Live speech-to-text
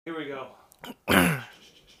Here we go.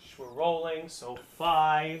 We're rolling. So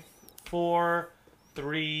 5, 4,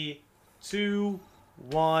 3, 2,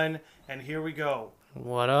 1, and here we go.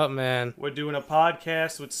 What up, man? We're doing a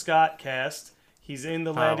podcast with Scott Cast. He's in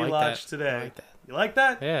the Landy Lodge today. I like that. You like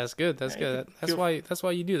that? Yeah, it's good. That's good. That's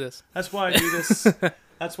why you do this. That's why I do this.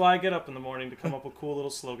 That's why I get up in the morning to come up with cool little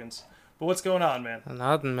slogans. But what's going on, man?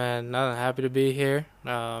 Nothing, man. Nothing. Happy to be here.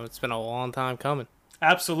 It's been a long time coming.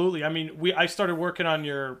 Absolutely. I mean, I started working on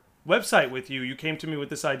your website with you. You came to me with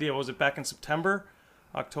this idea. What was it, back in September?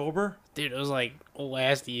 October? Dude, it was like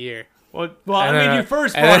last year. Well, you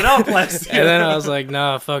first brought it up last year. And then I was like,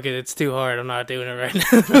 nah, fuck it. It's too hard. I'm not doing it right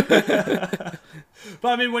now. But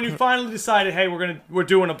I mean, when you finally decided, hey, we're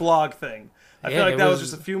doing a blog thing. I feel like that was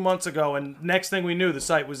just a few months ago, and next thing we knew, the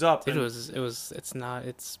site was up. Dude,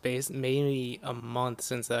 it's maybe a month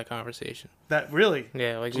since that conversation. That really?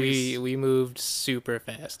 Yeah, like we moved super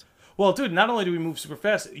fast. Well, dude, not only do we move super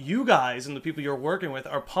fast, you guys and the people you're working with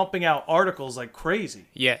are pumping out articles like crazy.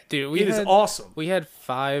 Yeah, dude, it is awesome. We had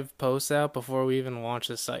 5 posts out before we even launched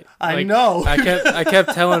the site. I know. I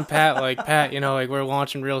kept telling Pat, we're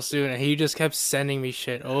launching real soon, and he just kept sending me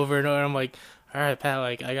shit over and over. And I'm like, all right, Pat,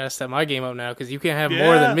 I gotta step my game up now because you can't have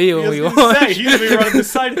more than me when we launch. He's gonna be running the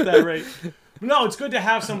site at that rate. No, it's good to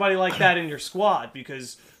have somebody like that in your squad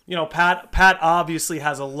because. You know, Pat obviously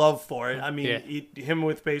has a love for it. I mean, him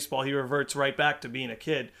with baseball, he reverts right back to being a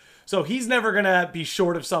kid. So he's never going to be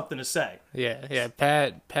short of something to say. Yeah.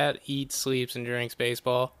 Pat eats, sleeps, and drinks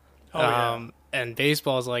baseball. And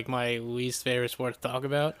baseball is like my least favorite sport to talk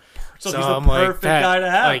about. So he's the perfect guy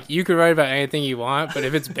to have. Like, you could write about anything you want, but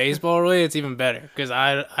if it's baseball related, it's even better because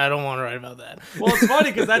I don't want to write about that. Well, it's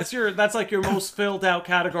funny because that's like your most filled out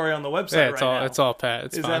category on the website now. It's all Pat.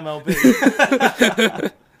 It's fine.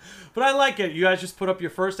 MLB. But I like it. You guys just put up your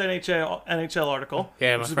first NHL article.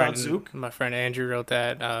 Yeah, my friend Andrew wrote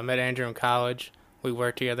that. Met Andrew in college. We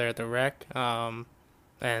worked together at the rec.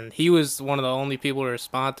 And he was one of the only people to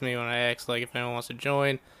respond to me when I asked if anyone wants to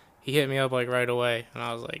join. He hit me up right away, and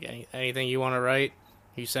I was like, anything you want to write,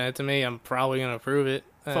 you send it to me. I'm probably gonna approve it.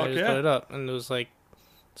 And I just put it up, and it was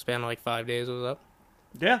span 5 days. It was up.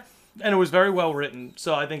 Yeah, and it was very well written.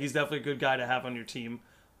 So I think he's definitely a good guy to have on your team.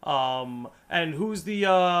 And who's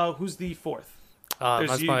the fourth?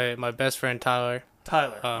 That's my best friend Tyler.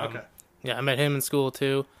 Okay. Yeah, I met him in school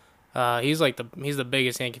too. He's the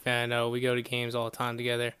biggest Yankee fan I know. We go to games all the time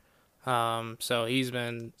together. So he's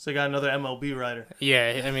been. So you got another MLB writer.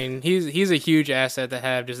 Yeah, I mean he's a huge asset to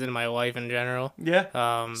have just in my life in general.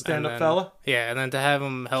 Yeah. Stand-up fella. Yeah, and then to have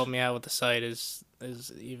him help me out with the site is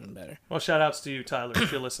even better. Well, shout outs to you, Tyler,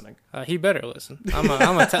 if you're listening. He better listen. I'm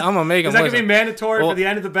gonna make him. Is that listen. Gonna be mandatory for the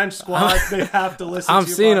end of the bench squad? They have to listen. I'm to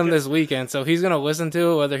your seeing podcast? him this weekend, so he's gonna listen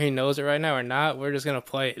to it whether he knows it right now or not. We're just gonna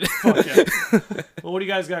play it. Okay. Well, what do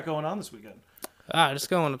you guys got going on this weekend?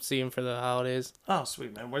 Just going up to see him for the holidays. Oh,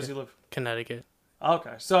 sweet, man. Where does he live? Connecticut.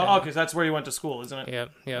 Okay, so that's where you went to school, isn't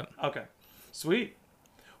it? Yep. Okay, sweet.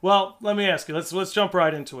 Well, let me ask you. Let's jump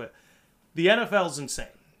right into it. The NFL's insane.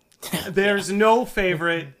 There's no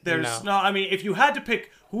favorite. There's no. I mean, if you had to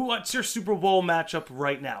pick, what's your Super Bowl matchup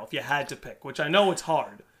right now? If you had to pick, which I know it's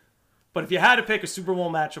hard, but if you had to pick a Super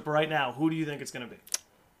Bowl matchup right now, who do you think it's going to be?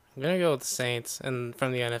 I'm gonna go with the Saints and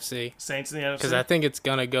from the NFC. Saints in the NFC. Because I think it's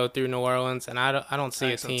gonna go through New Orleans, and I don't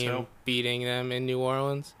see a team beating them in New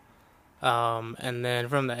Orleans. And then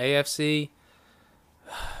from the AFC,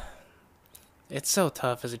 it's so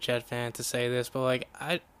tough as a Jet fan to say this, but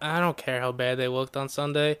I don't care how bad they looked on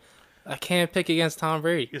Sunday. I can't pick against Tom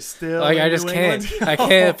Brady. You're still I just New can't. England? I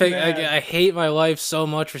can't pick. Man. I hate my life so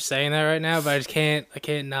much for saying that right now, but I just can't. I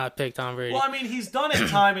can't not pick Tom Brady. Well, I mean, he's done it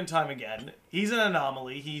time and time again. He's an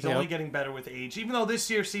anomaly. He's only getting better with age, even though this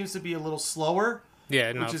year seems to be a little slower.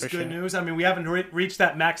 Yeah, no, which is for good sure. news. I mean, we haven't reached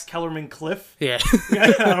that Max Kellerman cliff. Yeah.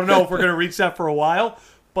 I don't know if we're going to reach that for a while,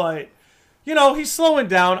 but, he's slowing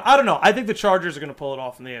down. I don't know. I think the Chargers are going to pull it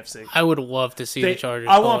off in the AFC. I would love to see the Chargers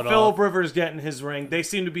I pull want it Phillip off. Rivers getting his ring. They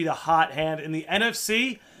seem to be the hot hand. In the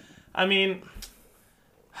NFC, I mean,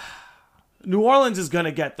 New Orleans is going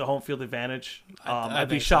to get the home field advantage. I'd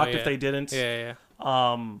be shocked if they didn't. Yeah.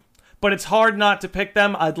 But it's hard not to pick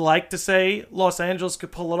them. I'd like to say Los Angeles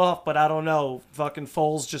could pull it off, but I don't know. Fucking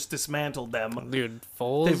Foles just dismantled them. Dude,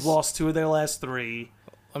 Foles. They've lost 2 of their last 3.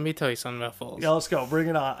 Let me tell you something about Foles. Yeah, let's go. Bring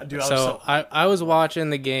it on. Dude, I was watching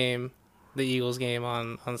the Eagles game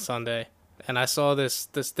on Sunday, and I saw this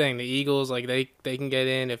thing. The Eagles, they can get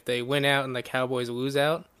in if they win out and the Cowboys lose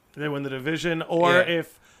out. They win the division, or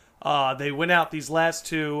if they win out these last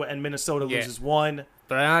 2 and Minnesota loses 1.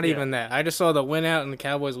 But not even that. I just saw the win out and the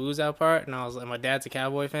Cowboys lose out part, and I was like, my dad's a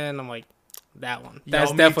Cowboy fan. And I'm like, That one. Yo,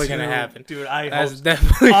 That's me definitely too. going to happen. Dude, That's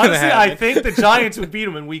definitely going to honestly, happen. I think the Giants would beat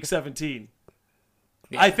them in Week 17.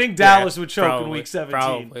 Yeah. I think Dallas would choke probably, in Week 17.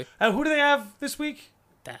 Probably. And who do they have this week?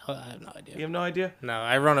 I have no idea. You have no idea? No,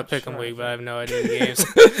 I run a pick'em week, but I have no idea the games.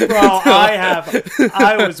 Bro,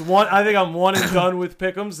 I think I'm one and done with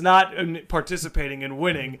pick'ems, not in participating and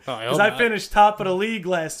winning. Because I finished top of the league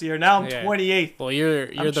last year. Now I'm 28th. Well, you're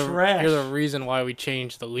trash. the reason why we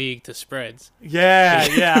changed the league to spreads. Yeah,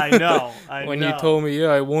 I know. When you told me,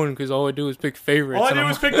 I won because all I do is pick favorites. All I do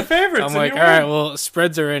is pick the favorites. I'm like, all right, well,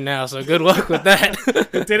 spreads are in now, so good luck with that.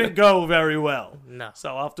 It didn't go very well. No.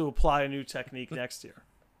 So I'll have to apply a new technique next year.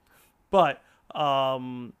 But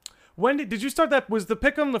when did you start that? Was the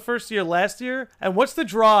pick'em the first year last year? And what's the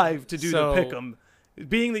drive to do the pick'em?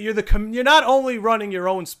 Being that you're not only running your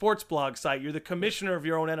own sports blog site, you're the commissioner of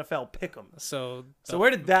your own NFL pick'em. So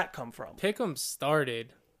where did that come from? Pick'em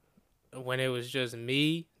started when it was just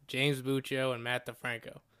me, James Buccio, and Matt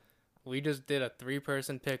DeFranco. We just did a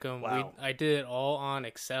 3-person pick'em. Wow. I did it all on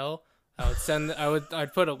Excel.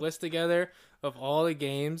 I'd put a list together of all the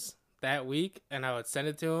games that week, and I would send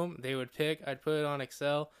it to them. They would pick. I'd put it on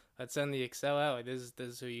Excel. I'd send the Excel out. Like, this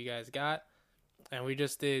is who you guys got. And we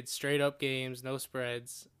just did straight up games, no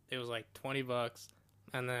spreads. It was like $20,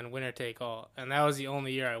 and then winner take all. And that was the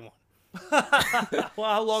only year I won. Well,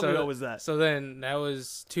 how long ago was that? So then that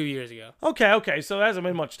was 2 years ago. Okay. So it hasn't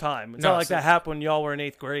been much time. It's not like that happened when y'all were in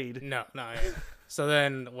 8th grade. No. So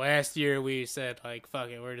then last year we said, like, fuck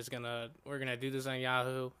it, we're gonna do this on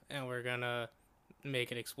Yahoo, and we're gonna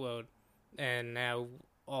make it explode. And now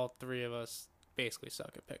all 3 of us basically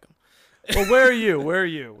suck at pick'em. Well, where are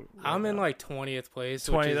you? I'm in like 20th place.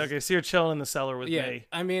 20th. Okay, so you're chilling in the cellar with me.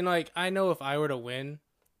 I mean, like, I know if I were to win,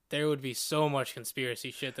 there would be so much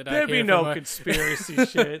conspiracy shit that There'd be no conspiracy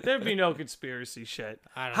shit. There'd be no conspiracy shit.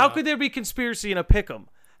 How could there be conspiracy in a pick'em?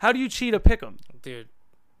 How do you cheat a pick'em? Dude,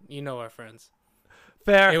 you know our friends.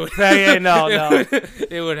 Fair. No.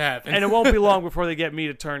 It would happen. And it won't be long before they get me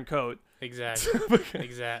to turn coat. Exactly.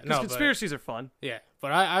 Exactly. No, conspiracies are fun. Yeah,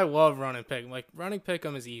 but I love running pick'em. Like, running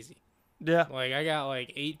pick'em is easy. Yeah. Like, I got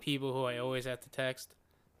like 8 people who I always have to text.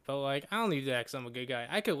 But, like, I don't need that because I'm a good guy.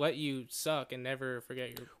 I could let you suck and never forget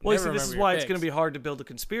your. Well, see, this is why it's going to be hard to build a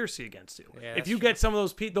conspiracy against you. Yeah, if you get some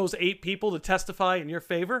of those 8 people to testify in your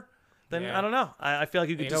favor, then I don't know. I feel like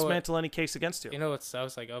you could dismantle any case against you. You know what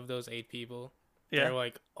sucks? Like, of those 8 people, they're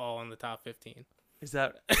like all in the top 15. Is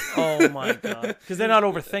that? Oh my god! Because they're not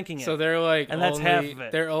overthinking it. So they're like, and that's half of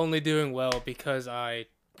it. They're only doing well because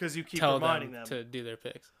you keep tell reminding them to do their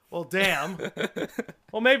picks. Well, damn.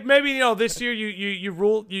 Well, maybe this year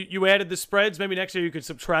you added the spreads. Maybe next year you could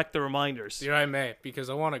subtract the reminders. Dude, I may,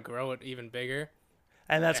 because I want to grow it even bigger.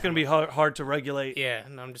 And that's going to be hard to regulate. Yeah,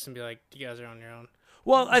 and I'm just gonna be like, you guys are on your own.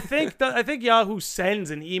 Well, I think Yahoo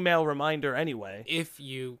sends an email reminder anyway. If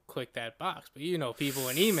you click that box, but people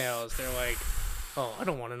in emails, they're like, oh, I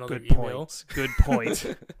don't want another Good email. Good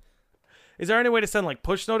point. Is there any way to send like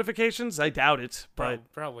push notifications? I doubt it,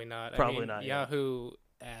 but probably not. Probably not. Yahoo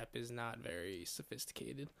app is not very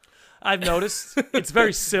sophisticated. I've noticed it's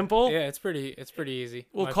very simple. Yeah, it's pretty easy.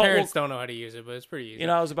 My parents don't know how to use it, but it's pretty easy.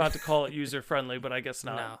 I was about to call it user friendly, but I guess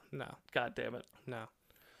not. No. God damn it. No.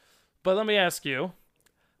 But let me ask you,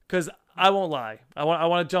 because I won't lie, I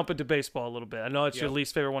want to jump into baseball a little bit. I know it's your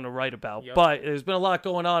least favorite one to write about, but there's been a lot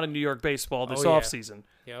going on in New York baseball this offseason.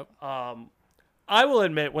 Yep. I will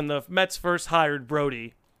admit, when the Mets first hired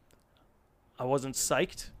Brody, I wasn't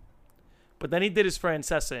psyched. But then he did his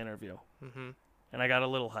Francesa interview, and I got a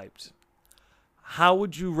little hyped. How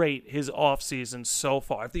would you rate his offseason so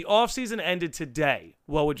far? If the offseason ended today,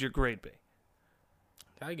 what would your grade be?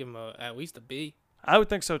 I'd give him at least a B. I would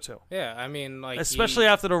think so, too. Yeah, I mean, like... Especially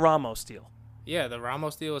after the Ramos deal. Yeah, the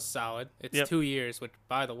Ramos deal is solid. It's 2 years, which,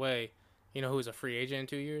 by the way, you know who's a free agent in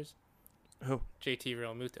 2 years? Who? JT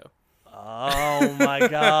Realmuto. Oh my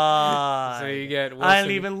God! So you get Wilson, I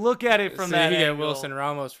didn't even look at it from that angle. You get Wilson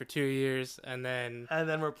Ramos for 2 years, and then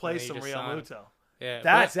replace him Realmuto. Yeah,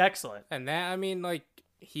 that's excellent. And that, I mean, like,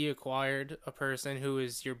 he acquired a person who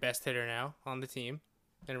is your best hitter now on the team,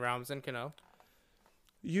 in Robinson Cano.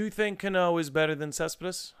 You think Cano is better than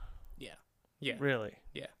Cespedes? Yeah. Really?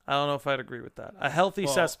 Yeah. I don't know if I'd agree with that. A healthy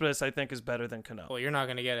Cespedes, I think, is better than Cano. Well, you're not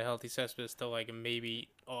going to get a healthy Cespedes till, like, maybe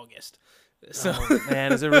August. So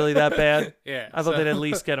man, is it really that bad? Yeah. I thought they'd at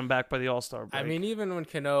least get him back by the All-Star break. I mean, even when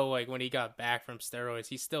Cano, like, when he got back from steroids,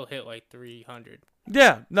 he still hit, like, 300.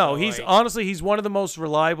 Yeah. No, he's one of the most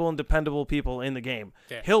reliable and dependable people in the game.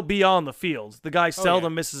 Yeah. He'll be on the field. The guy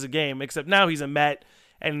seldom misses a game, except now he's a Met.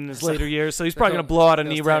 And in his later years, so he's probably going to blow out a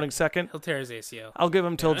knee rounding second. He'll tear his ACL. I'll give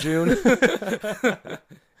him till June.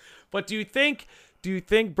 But do you think Do you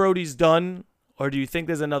think Brody's done, or do you think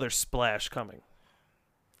there's another splash coming?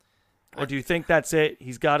 Or do you think that's it?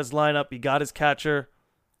 He's got his lineup. He got his catcher.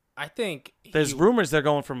 I think there's rumors they're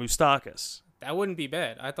going for Moustakas. That wouldn't be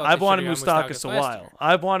bad. I've wanted Moustakas a while.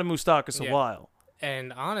 I've wanted Moustakas a while.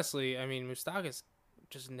 And honestly, I mean, Moustakas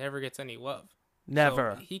just never gets any love.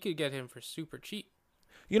 Never. So he could get him for super cheap.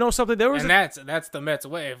 You know something? That's the Mets'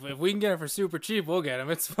 way. If we can get him for super cheap, we'll get him.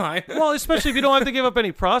 It's fine. Well, especially if you don't have to give up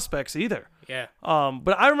any prospects either. Yeah.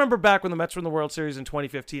 But I remember back when the Mets were in the World Series in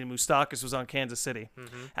 2015 and Moustakas was on Kansas City.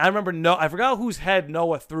 Mm-hmm. And I remember I forgot whose head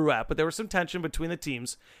Noah threw at, but there was some tension between the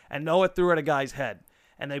teams, and Noah threw at a guy's head.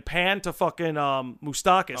 And they panned to fucking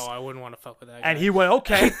Moustakas. Oh, I wouldn't want to fuck with that guy. And he went,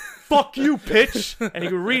 okay, fuck you, pitch. And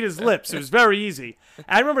he could read his lips. It was very easy. And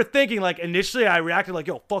I remember thinking, like, initially I reacted like,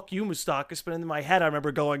 yo, fuck you, Moustakas. But in my head, I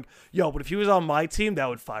remember going, yo, but if he was on my team, that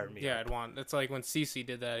would fire me. Yeah, it's like when CeCe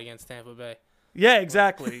did that against Tampa Bay. Yeah,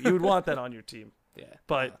 exactly. You would want that on your team. Yeah.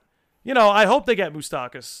 But, I hope they get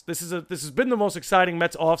Moustakas. This has been the most exciting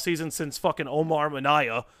Mets offseason since fucking Omar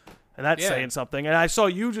Minaya. And that's saying something. And I saw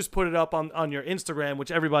you just put it up on your Instagram, which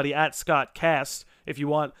everybody at Scott Cast, if you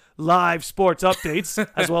want live sports updates,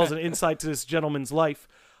 as well as an insight to this gentleman's life.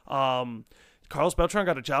 Carlos Beltran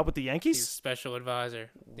got a job with the Yankees? He's a special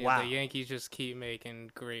advisor. Wow. The Yankees just keep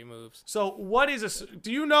making great moves. So what is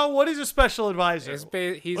do you know what is a special advisor? What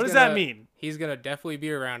does that mean? He's going to definitely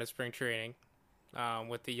be around at spring training.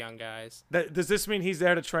 With the young guys. Does this mean he's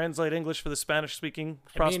there to translate English for the Spanish-speaking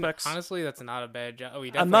prospects? Honestly, that's not a bad job.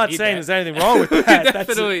 I'm not saying there's anything wrong with that. We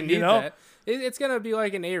definitely need that. It's going to be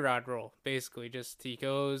like an A-Rod role, basically. Just he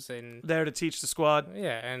goes and... there to teach the squad.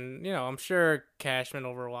 Yeah, and, I'm sure Cashman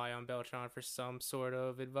will rely on Beltran for some sort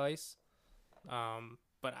of advice.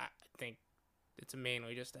 But I think it's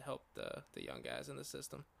mainly just to help the young guys in the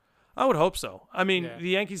system. I would hope so. I mean, the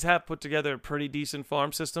Yankees have put together a pretty decent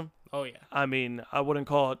farm system. Oh, yeah. I mean, I wouldn't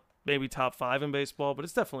call it maybe top 5 in baseball, but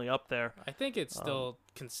it's definitely up there. I think it's still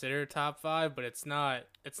considered top 5, but it's not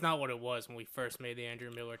what it was when we first made the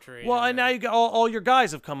Andrew Miller trade. Well, and now you got all your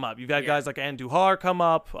guys have come up. You've had guys like Andujar come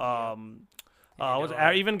up.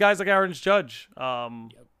 Even guys like Aaron Judge,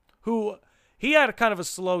 who he had a kind of a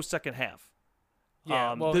slow second half.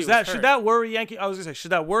 Yeah, should that worry Yankee? I was gonna say,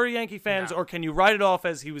 should that worry Yankee fans, or can you write it off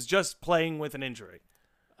as he was just playing with an injury?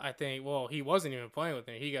 I think, he wasn't even playing with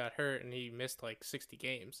it. He got hurt and he missed like 60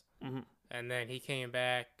 games, and then he came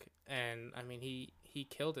back and I mean he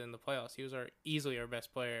killed it in the playoffs. He was easily our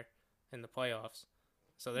best player in the playoffs.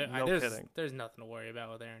 So there's nothing to worry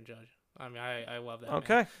about with Aaron Judge. I mean, I love that.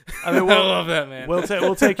 Okay, man. I mean, I love that man.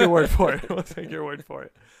 We'll take your word for it. We'll take your word for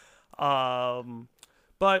it.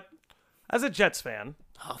 But as a Jets fan,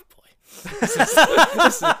 oh boy,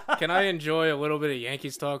 can I enjoy a little bit of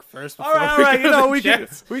Yankees talk first? Before all right. We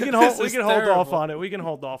can hold terrible. off on it. We can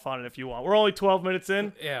hold off on it if you want. We're only 12 minutes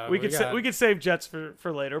in. Yeah, we could save Jets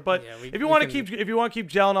for later. But if you want to keep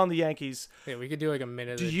gelling on the Yankees, we could do like a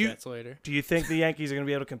minute of the Jets later. Do you think the Yankees are going to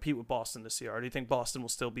be able to compete with Boston this year, or do you think Boston will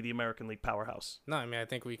still be the American League powerhouse? No, I mean I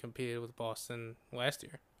think we competed with Boston last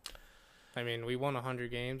year. I mean we won 100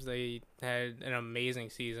 games. They had an amazing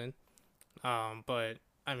season. But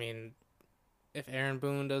I mean, if Aaron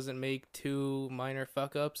Boone doesn't make 2 minor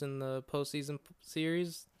fuck ups in the postseason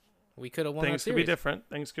series, we could have won. Things could be different.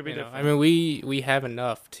 Things could be different. I mean, we have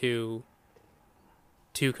enough to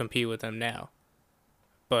compete with them now,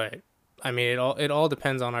 but I mean, it all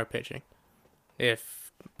depends on our pitching.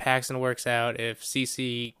 If Paxton works out, if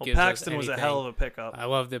CeCe gives Paxton us anything, was a hell of a pickup. I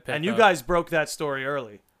love the pickup, and you guys broke that story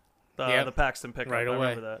early. The Paxton pickup right away. I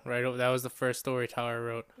remember that. Right, that was the first story Tyler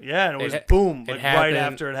wrote. Yeah, and it was boom, right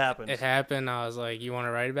after it happened. It happened. I was like, "You want to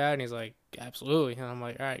write about it?" And he's like, "Absolutely." And I'm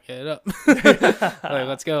like, "All right, get it up. Like,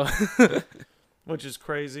 let's go." Which is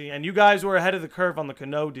crazy. And you guys were ahead of the curve on the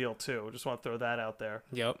Cano deal too. Just want to throw that out there.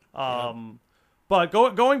 Yep. But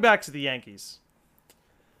going back to the Yankees,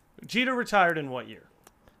 Jeter retired in what year?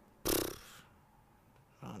 I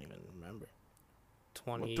don't even remember.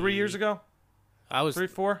 3 years ago. I was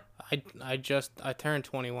 3-4. I turned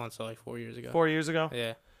 21, so like 4 years ago. 4 years ago.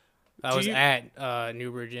 Yeah, I was at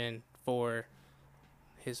Newbridge Inn for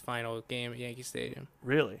his final game at Yankee Stadium.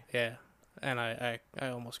 Really? Yeah, and I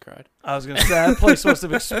almost cried. I was gonna say that place must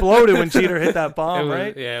have exploded when Jeter hit that bomb,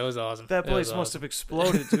 right? Yeah, it was awesome. That place must have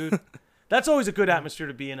exploded, dude. That's always a good atmosphere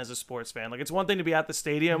to be in as a sports fan. Like, it's one thing to be at the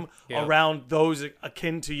stadium around those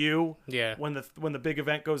akin to you when the big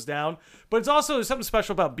event goes down. But it's also something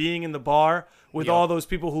special about being in the bar with all those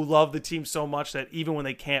people who love the team so much that even when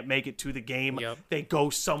they can't make it to the game, they go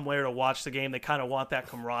somewhere to watch the game. They kind of want that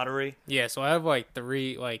camaraderie. Yeah, so I have like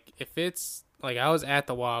if it's like I was at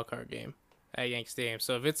the wild card game at Yankee Stadium.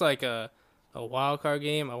 So if it's like a wild card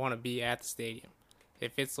game, I want to be at the stadium.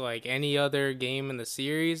 If it's like any other game in the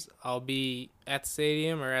series, I'll be at the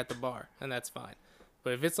stadium or at the bar, and that's fine.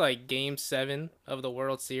 But if it's like Game 7 of the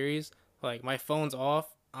World Series, like my phone's off,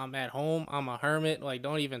 I'm at home, I'm a hermit, like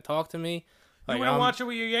don't even talk to me. Like, you wouldn't watch it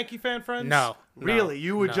with your Yankee fan friends? No. Really?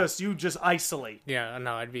 You would no. just isolate? Yeah,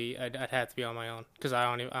 no, I'd have to be on my own because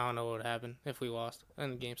I don't know what would happen if we lost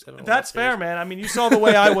in Game 7. That's fair, man. I mean, you saw the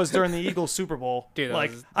way I was during the Eagles Super Bowl. Dude,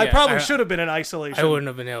 like I probably should have been in isolation. I wouldn't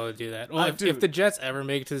have been able to do that. Well, if the Jets ever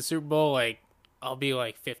make it to the Super Bowl, like I'll be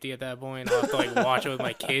like 50 at that point. I'll have to like watch it with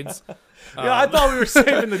my kids. Yeah, I thought we were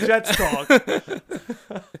saving the Jets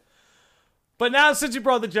talk. But now, since you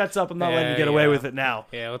brought the Jets up, I'm not letting you get away with it now.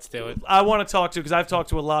 Yeah, let's do it. I want to talk to, because I've talked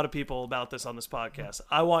to a lot of people about this on this podcast.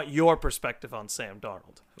 I want your perspective on Sam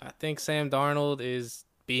Darnold. I think Sam Darnold is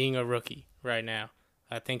being a rookie right now.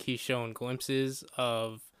 I think he's shown glimpses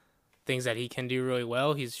of things that he can do really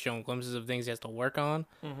well. He's shown glimpses of things he has to work on.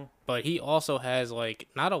 Mm-hmm. But he also has, like,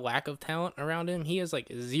 not a lack of talent around him. He has,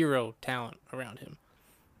 like, zero talent around him.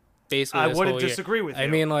 Basically, I wouldn't disagree with you. I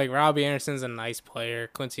mean, like, Robbie Anderson's a nice player.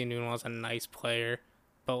 Quincy Nunez a nice player.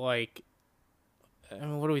 But, like, I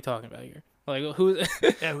mean, what are we talking about here? Like, who?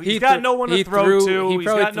 Yeah, he's got no one to throw to. He he's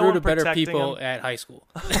probably got threw no one to better people him. at high school.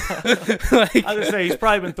 Like, I was going to say, he's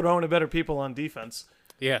probably been throwing to better people on defense.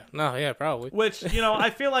 Yeah, probably. Which, I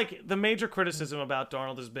feel like the major criticism about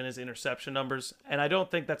Darnold has been his interception numbers, and I don't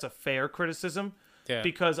think that's a fair criticism. Yeah.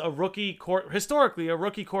 Because historically, a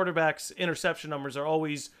rookie quarterback's interception numbers are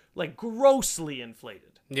always like grossly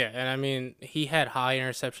inflated. Yeah, and I mean, he had high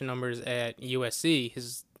interception numbers at USC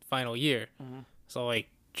his final year. Mm-hmm. So, like,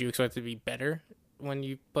 do you expect to be better when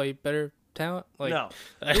you play better talent? Like, no,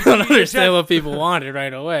 I don't understand what people wanted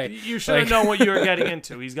right away. You should have known what you were getting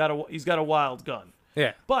into. He's got a wild gun.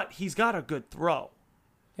 Yeah, but he's got a good throw.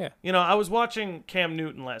 Yeah, I was watching Cam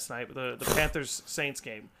Newton last night, the Panthers Saints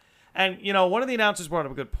game. And, one of the announcers brought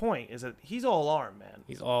up a good point, is that he's all arm, man.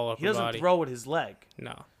 He's all upper body. He doesn't throw with his leg.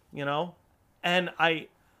 No. And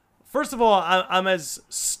first of all, I'm as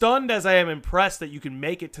stunned as I am impressed that you can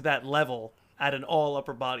make it to that level at an all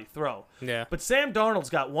upper body throw. Yeah. But Sam Darnold's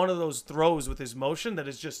got one of those throws with his motion that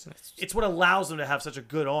is just, it's what allows him to have such a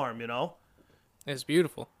good arm, It's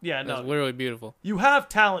beautiful. Yeah, no. It's literally beautiful. You have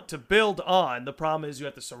talent to build on. The problem is you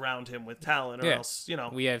have to surround him with talent, or else,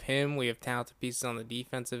 We have him. We have talented pieces on the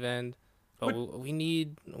defensive end, but we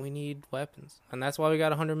need weapons, and that's why we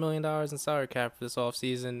got $100 million in salary cap for this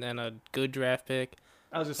offseason and a good draft pick.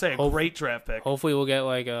 I was gonna say a great draft pick. Hopefully, we'll get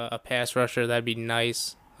like a pass rusher. That'd be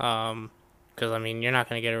nice. Because I mean, you're not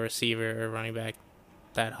gonna get a receiver or running back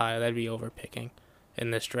that high. That'd be overpicking in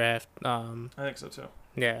this draft. I think so too.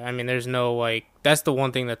 Yeah, I mean, there's no, that's the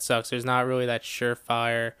one thing that sucks. There's not really that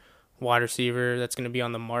surefire wide receiver that's going to be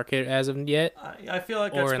on the market as of yet. I feel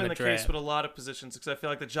like that's been the case with a lot of positions, because I feel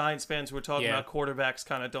like the Giants fans who are talking about quarterbacks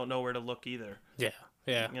kind of don't know where to look either. Yeah,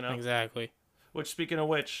 exactly. Which, speaking of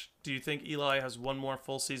which, do you think Eli has one more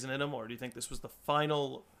full season in him, or do you think this was the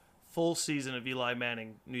final full season of Eli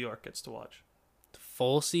Manning New York gets to watch?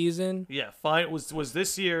 Full season? Yeah, was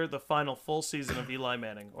this year the final full season of Eli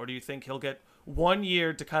Manning, or do you think he'll get 1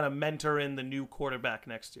 year to kind of mentor in the new quarterback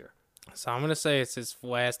next year? So I'm going to say it's his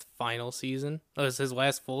last final season. Oh, it's his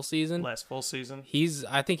last full season? Last full season.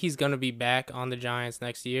 I think he's going to be back on the Giants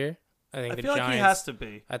next year. I feel like he has to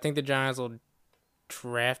be. I think the Giants will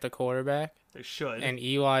draft a quarterback. They should. And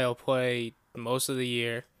Eli will play most of the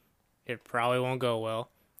year. It probably won't go well.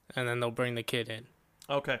 And then they'll bring the kid in.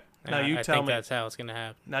 Okay. And now I think that's how it's going to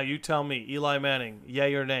happen. Now you tell me, Eli Manning,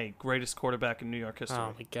 yay or nay, greatest quarterback in New York history?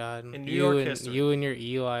 Oh, my God. In New York history. You and your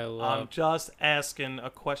Eli love. I'm just asking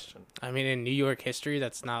a question. I mean, in New York history,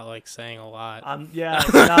 that's not, saying a lot. Yeah,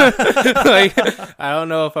 it's not. I don't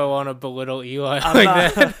know if I want to belittle Eli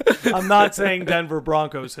that. I'm not saying Denver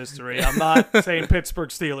Broncos history. I'm not saying Pittsburgh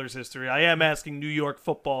Steelers history. I am asking New York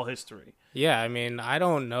football history. Yeah, I mean, I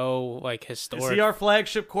don't know, historic. Is he our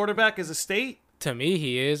flagship quarterback as a state? To me,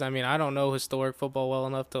 he is. I mean, I don't know historic football well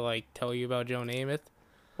enough to, tell you about Joe Namath.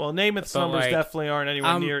 Well, Namath's numbers definitely aren't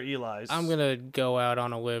anywhere near Eli's. I'm going to go out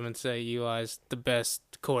on a limb and say Eli's the best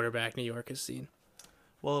quarterback New York has seen.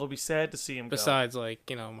 Well, it'll be sad to see him Besides,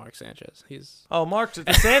 Mark Sanchez. Mark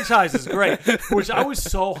Sanchez is great, which I was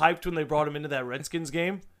so hyped when they brought him into that Redskins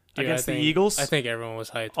game. Against the Eagles? I think everyone was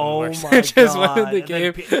hyped when Mark Sanchez God. won the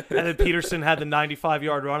game. And then Peterson had the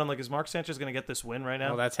 95-yard run. I'm like, is Mark Sanchez going to get this win right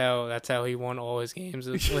now? Well, that's how he won all his games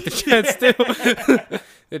with the Jets, too.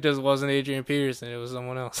 It just wasn't Adrian Peterson. It was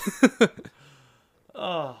someone else.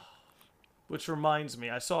 Which reminds me,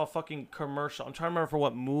 I saw a fucking commercial. I'm trying to remember for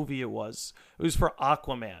what movie it was. It was for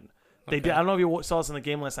Aquaman. They did. I don't know if you saw this in the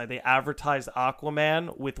game last night. They advertised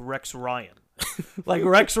Aquaman with Rex Ryan. Like,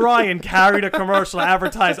 Rex Ryan carried a commercial to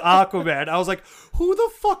advertise Aquaman. I was like, who the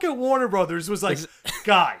fuck at Warner Brothers was like,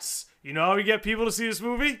 guys, you know how we get people to see this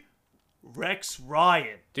movie? Rex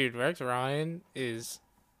Ryan. Dude, Rex Ryan is,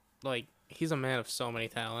 like, he's a man of so many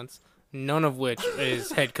talents, none of which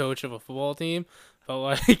is head coach of a football team. But,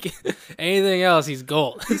 like, anything else, he's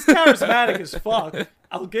gold. He's charismatic as fuck.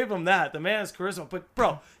 I'll give him that. The man has charisma. But,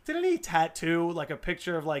 bro, didn't he tattoo, like, a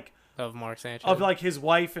picture of, like... Of Mark Sanchez. Of, like, his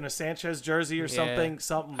wife in a Sanchez jersey or something?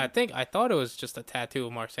 I thought it was just a tattoo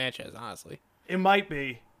of Mark Sanchez, honestly. It might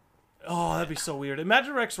be. Oh, that'd be so weird.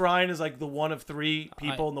 Imagine Rex Ryan is, like, the one of 3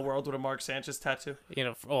 people in the world with a Mark Sanchez tattoo. You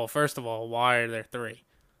know, well, first of all, why are there 3?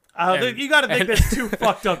 You got to think there's 2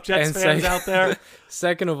 fucked up Jets fans out there.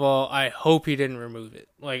 Second of all, I hope he didn't remove it.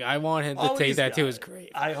 Like, I want him to take that to his grave.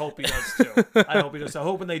 I hope he does too. I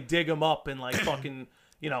hope when they dig him up in like fucking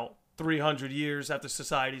 300 years after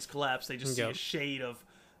society's collapse, they just see a shade of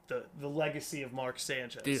the legacy of Mark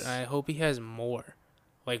Sanchez. Dude, I hope he has more.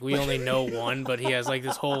 Like, we only know one, but he has like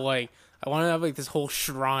this whole I want to have like this whole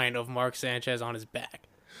shrine of Mark Sanchez on his back.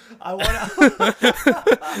 I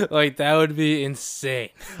want like, that would be insane.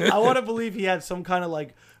 I want to believe he had some kind of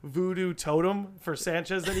like voodoo totem for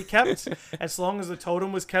Sanchez that he kept. As long as the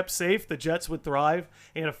totem was kept safe, the Jets would thrive.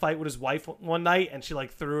 He had a fight with his wife one night, and she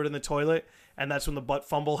like threw it in the toilet, and that's when the butt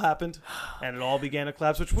fumble happened, and it all began to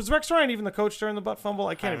collapse. Which was Rex Ryan even the coach during the butt fumble?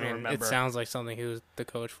 I can't even remember. It sounds like something he was the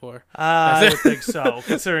coach for. I would think so,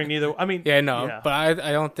 considering neither. I mean, but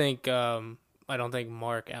I don't think. I don't think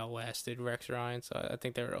Mark outlasted Rex Ryan, so I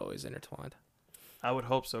think they were always intertwined. I would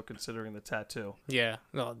hope so, considering the tattoo. Yeah.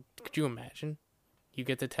 No, could you imagine? You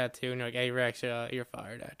get the tattoo, and you're like, hey, Rex, you're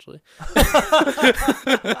fired, actually.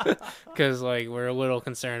 Because, like, we're a little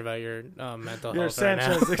concerned about your mental health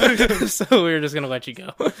Sanchez. Right now. So we're just going to let you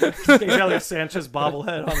go. He's got like a Sanchez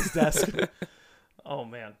bobblehead on his desk. Oh,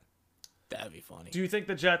 man. That'd be funny. Do you think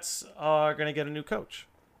the Jets are going to get a new coach?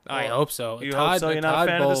 I hope so. You hope so? You're not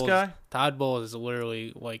a fan of this guy? Todd Bowles is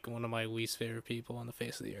literally like one of my least favorite people on the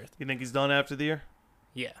face of the earth. You think he's done after the year?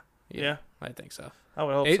 Yeah, I think so. I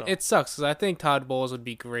would hope so. It sucks because I think Todd Bowles would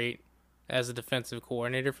be great as a defensive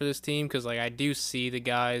coordinator for this team because like I do see the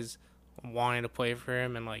guys wanting to play for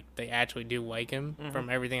him and like they actually do like him from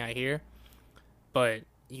everything I hear. But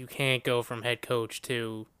you can't go from head coach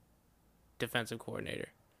to defensive coordinator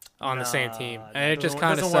on the same team, and it just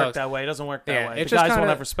kind of sucks. It doesn't work that way. It doesn't work that way. The guys won't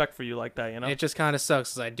have respect for you like that, you know. It just kind of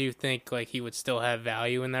sucks because I do think like he would still have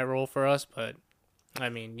value in that role for us, but I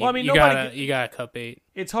mean, you gotta cut bait.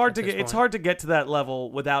 It's hard to get to that level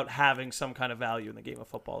without having some kind of value in the game of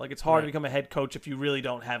football. Like it's hard to become a head coach if you really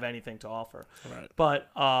don't have anything to offer. Right. But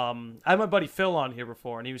I had my buddy Phil on here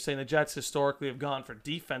before, and he was saying the Jets historically have gone for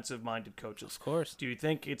defensive-minded coaches. Of course. Do you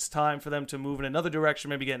think it's time for them to move in another direction,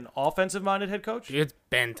 maybe get an offensive-minded head coach? It's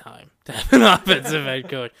been time to have an offensive head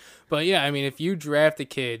coach. But yeah, I mean, if you draft a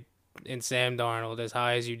kid in Sam Darnold as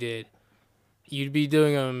high as you did, you'd be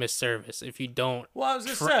doing him a misservice if you don't. Well, I was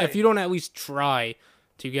just saying, if you don't at least try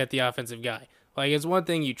to get the offensive guy. Like it's one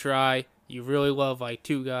thing you try, you really love like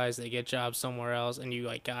 2 guys that get jobs somewhere else, and you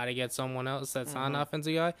like gotta get someone else that's not an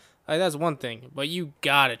offensive guy. Like that's one thing, but you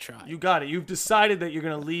gotta try. You got it. You've decided that you're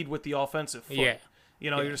gonna lead with the offensive foot. Yeah.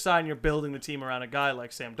 You're deciding you're building the team around a guy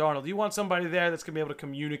like Sam Darnold. You want somebody there that's gonna be able to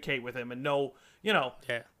communicate with him and know,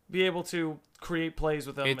 be able to create plays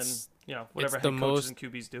with him whatever head coaches and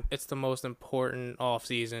QBs do. It's the most important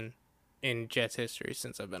offseason in Jets history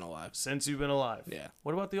since I've been alive. Since you've been alive. Yeah.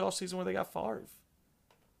 What about the offseason where they got Favre?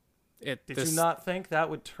 Did you not think that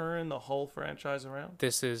would turn the whole franchise around?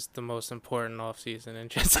 This is the most important offseason in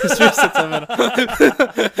Jets history since I've been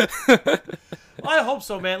alive. Well, I hope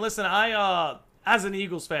so, man. Listen, I as an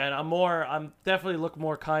Eagles fan, I'm definitely look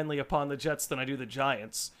more kindly upon the Jets than I do the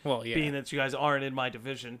Giants. Well, yeah. Being that you guys aren't in my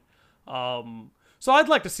division. So I'd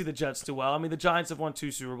like to see the Jets do well. I mean, the Giants have won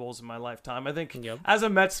 2 Super Bowls in my lifetime. I think as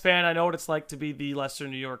a Mets fan, I know what it's like to be the lesser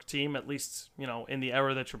New York team, at least, in the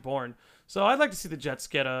era that you're born. So I'd like to see the Jets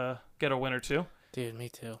get a win or 2. Dude, me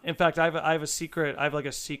too. In fact, I have a secret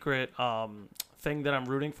thing that I'm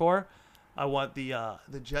rooting for. I want the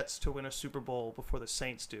Jets to win a Super Bowl before the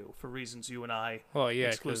Saints do, for reasons you and I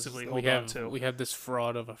exclusively hold on to. We have this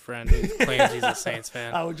fraud of a friend who claims he's a Saints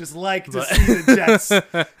fan. I would just like to see the Jets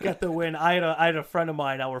get the win. I had a friend of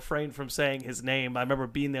mine, I'll refrain from saying his name. I remember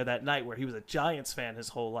being there that night where he was a Giants fan his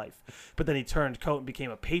whole life, but then he turned coat and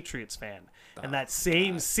became a Patriots fan. And that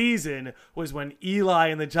same season was when Eli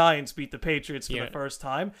and the Giants beat the Patriots for the first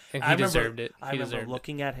time. And he deserved it. I remember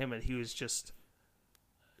looking at him, and he was just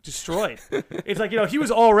destroyed. It's like, he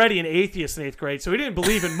was already an atheist in 8th grade, so he didn't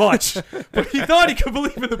believe in much, but he thought he could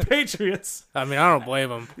believe in the Patriots. I mean, I don't blame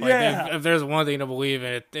him. Like, Yeah. if there's one thing to believe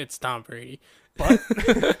in, it's Tom Brady.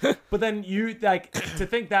 But then you to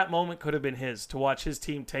think that moment could have been his, to watch his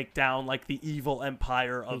team take down like the evil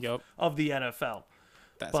empire of the NFL.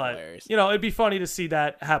 That's but hilarious. it'd be funny to see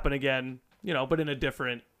that happen again, but in a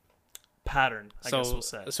different pattern, I guess we'll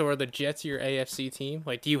say. So are the Jets your AFC team?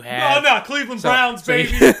 Like, do you have... No, Cleveland Browns,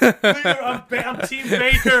 baby. I'm Team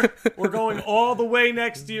Baker. We're going all the way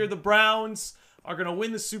next year. The Browns are going to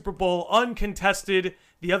win the Super Bowl uncontested.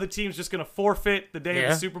 The other team's just going to forfeit the day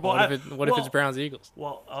of the Super Bowl. What if it's Browns-Eagles?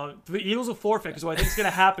 Well, the Eagles will forfeit because what I think is going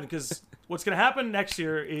to happen, because what's going to happen next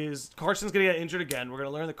year is Carson's going to get injured again. We're going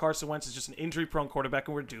to learn that Carson Wentz is just an injury-prone quarterback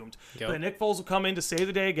and we're doomed. Yep. But Nick Foles will come in to save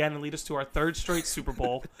the day again and lead us to our 3rd straight Super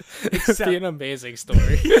Bowl. It'd be an amazing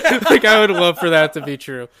story. Like, I would love for that to be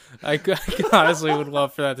true. I honestly would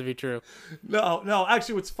love for that to be true. No.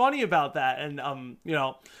 Actually, what's funny about that, and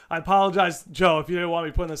I apologize, Joe, if you didn't want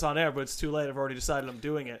me putting this on air, but it's too late. I've already decided I'm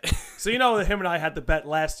doing it. So that him and I had the bet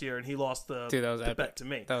last year, and he lost the bet to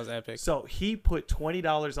me. That was epic. So he put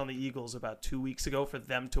 $20 on the Eagles about 2 weeks ago for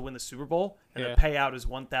them to win the Super Bowl, and the payout is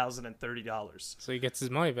 $1,030. So he gets his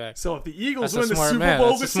money back. So if the Eagles win the Super man. Bowl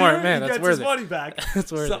That's this a smart year, man. he That's gets worth his it. money back.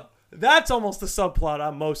 That's worth it. That's almost the subplot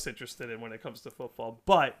I'm most interested in when it comes to football.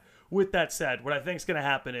 But with that said, what I think is going to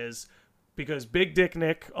happen is, because Big Dick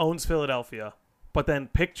Nick owns Philadelphia, but then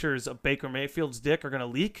pictures of Baker Mayfield's dick are going to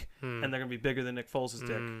leak, and they're going to be bigger than Nick Foles'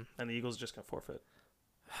 dick, and the Eagles are just going to forfeit.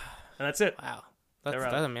 And that's it. Wow.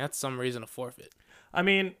 That's some reason to forfeit. I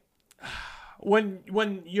mean,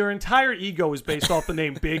 when your entire ego is based off the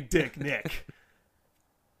name Big Dick Nick,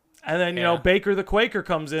 and then, Baker the Quaker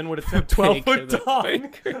comes in with a 12-foot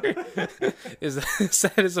dong. Is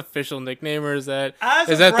that his official nickname, or is that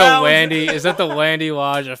the Landy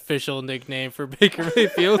Lodge official nickname for Baker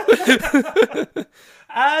Mayfield?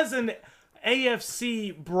 As an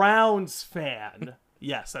AFC Browns fan,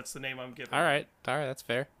 yes, that's the name I'm giving. All right, that's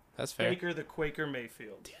fair. Baker the Quaker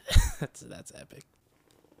Mayfield. That's epic.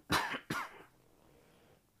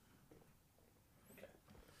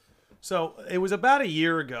 So it was about a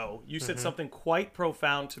year ago. You said something quite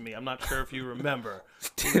profound to me. I'm not sure if you remember.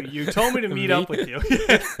 You told me to meet up with you.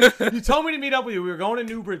 You told me to meet up with you. We were going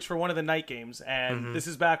to Newbridge for one of the night games, and this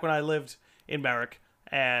is back when I lived in Merrick,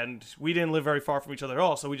 and we didn't live very far from each other at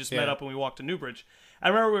all, so we just met up and we walked to Newbridge. I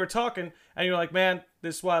remember we were talking, and you were like, man,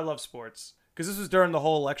 this is why I love sports. Because this was during the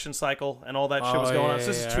whole election cycle, and all that shit was going on. So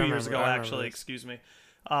this is 2 years ago, actually. Excuse me.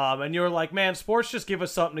 And you were like, man, sports just give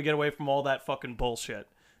us something to get away from all that fucking bullshit.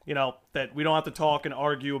 That we don't have to talk and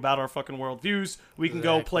argue about our fucking worldviews. We can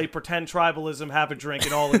go play pretend tribalism, have a drink,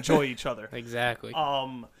 and all enjoy each other. Exactly.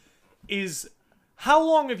 How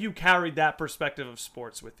long have you carried that perspective of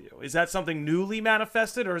sports with you? Is that something newly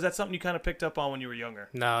manifested, or is that something you kind of picked up on when you were younger?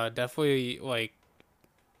 No, definitely, when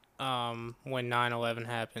 9/11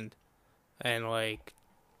 happened, and,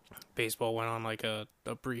 baseball went on,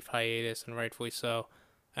 a brief hiatus, and rightfully so.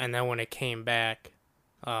 And then when it came back,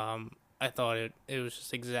 I thought it was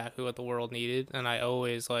just exactly what the world needed, and I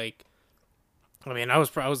always I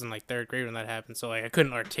was in 3rd grade when that happened, so I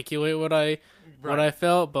couldn't articulate what I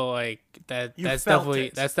felt, but that's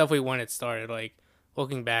definitely when it started.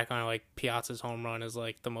 Looking back on it, Piazza's home run is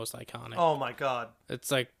the most iconic. Oh my god,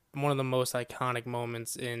 it's one of the most iconic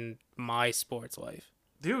moments in my sports life,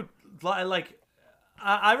 dude.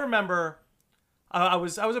 I remember. I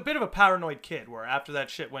was a bit of a paranoid kid where after that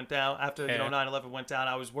shit went down, after 9/11 went down,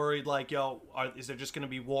 I was worried is there just going to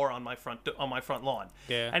be war on my front lawn?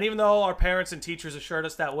 Yeah. And even though our parents and teachers assured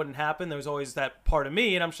us that wouldn't happen, there was always that part of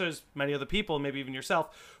me, and I'm sure there's many other people, maybe even yourself,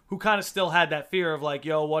 who kind of still had that fear of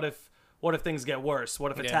what if things get worse?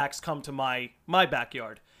 What if attacks come to my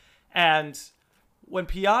backyard? And when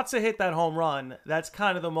Piazza hit that home run, that's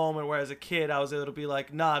kind of the moment where, as a kid, I was able to be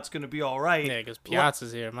like, nah, it's going to be all right. Yeah, because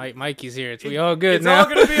Piazza's here. Mikey's here. It's all good now. It's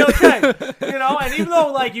all going to be okay. And even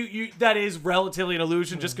though, you that is relatively an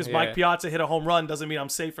illusion, just because Mike Piazza hit a home run doesn't mean I'm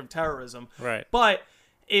safe from terrorism. Right. But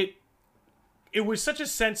it was such a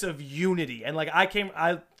sense of unity. And,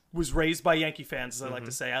 I was raised by Yankee fans, as I like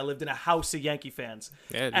to say. I lived in a house of Yankee fans.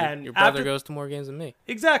 Yeah, and your brother goes to more games than me.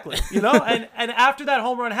 Exactly. And after that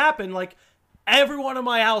home run happened, everyone in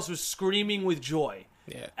my house was screaming with joy.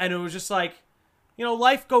 Yeah. And it was just life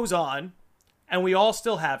goes on, and we all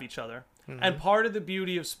still have each other. Mm-hmm. And part of the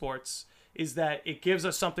beauty of sports is that it gives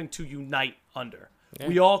us something to unite under. Yeah.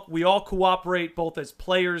 We all cooperate, both as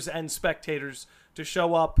players and spectators, to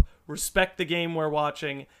show up, respect the game we're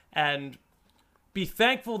watching, and be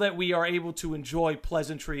thankful that we are able to enjoy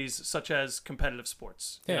pleasantries such as competitive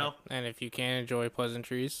sports. You know? And if you can't enjoy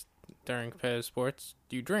pleasantries during competitive sports,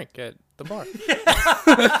 you drink at the bar.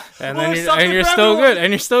 And well, then you're still good.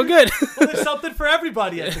 And you're still good. Well, there's something for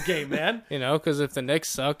everybody at the game, man. You know, because if the Knicks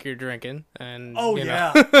suck, you're drinking. And oh, you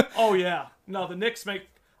yeah. know. Oh, yeah. No, the Knicks make...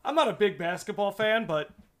 I'm not a big basketball fan, but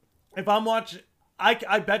if I'm watching...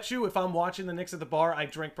 I bet you if I'm watching the Knicks at the bar, I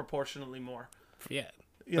drink proportionately more. Yeah.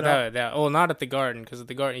 You know? Well, not at the Garden, because at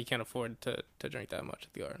the Garden you can't afford to drink that much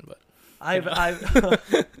at the Garden. But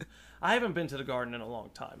I haven't been to the Garden in a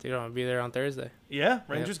long time. Dude, I'm going to be there on Thursday. Yeah?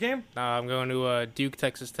 Rangers game? No, I'm going to Duke,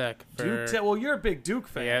 Texas Tech. Well, you're a big Duke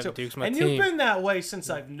fan, yeah, too. Duke's my team. And you've been that way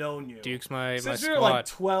since I've known you. Duke's my since squad. you were like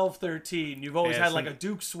 12, 13. You've always had like a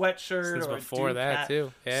Duke sweatshirt since or before a Duke that, hat.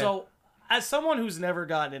 too. Yeah. So, as someone who's never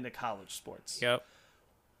gotten into college sports, yep.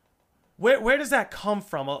 Where does that come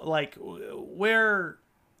from? Like,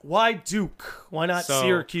 why Duke? Why not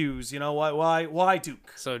Syracuse? You know, why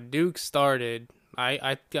Duke? So Duke started.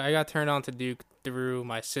 I got turned on to Duke through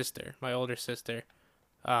my sister, my older sister.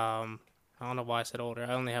 I don't know why I said older.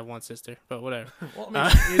 I only have one sister, but whatever. Well, I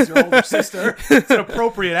mean, she is your older sister. It's an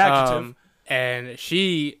appropriate adjective. And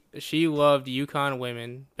she loved UConn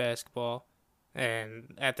women basketball.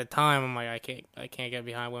 And at the time, I'm like, I can't get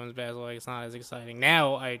behind women's basketball. Like, it's not as exciting.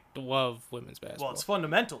 Now I love women's basketball. Well, it's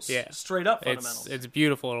fundamentals. Yeah, straight up fundamentals. It's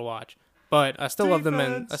beautiful to watch. But I still love the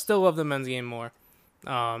men. I still love the men's game more.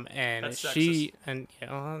 And that's she sexist.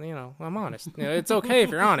 And you know, I'm honest. You know, it's okay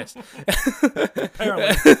if you're honest.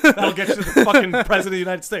 Apparently, that'll get you to the fucking president of the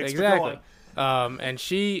United States. Exactly. And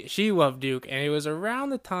she loved Duke, and it was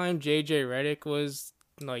around the time JJ Redick was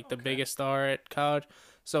like the biggest star at college.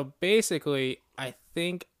 So basically, I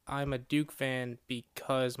think I'm a Duke fan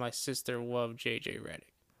because my sister loved JJ Redick.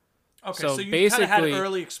 Okay, so you kind of had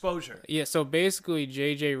early exposure. Yeah, so basically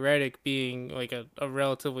JJ Redick being like a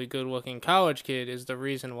relatively good-looking college kid is the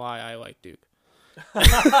reason why I like Duke.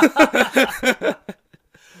 Well,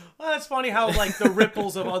 that's funny how like the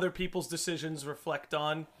ripples of other people's decisions reflect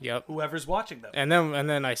on whoever's watching them. And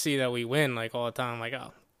then I see that we win like all the time. I'm like,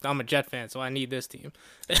 oh, I'm a Jet fan, so I need this team.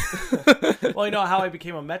 Well, you know how I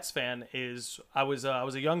became a Mets fan is I was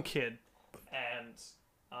a young kid, and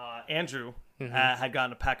Andrew had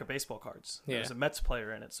gotten a pack of baseball cards. There was a Mets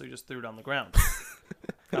player in it, so he just threw it on the ground.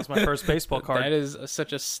 That was my first baseball card. That is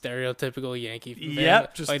such a stereotypical Yankee fan.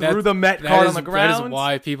 Yep, just threw the Met card on the ground. That is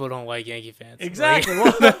why people don't like Yankee fans. Exactly.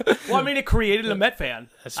 Like, well, I mean, it created a Met fan.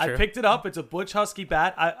 That's true. I picked it up. It's a Butch Husky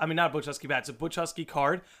bat. I mean, not a Butch Husky bat. It's a Butch Husky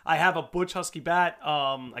card. I have a Butch Husky bat.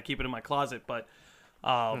 I keep it in my closet, but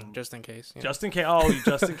just in case. Yeah. Just in case. Oh,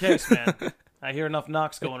 just in case, man. I hear enough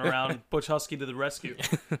knocks going around. Butch Husky to the rescue.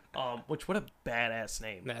 What a badass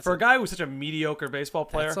name. For a guy who's such a mediocre baseball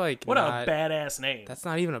player, what a badass name. That's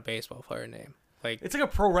not even a baseball player name. Like, it's like a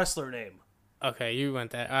pro wrestler name. Okay, you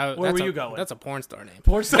went that. Where were you going? That's a porn star name.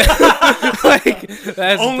 Porn star? Like,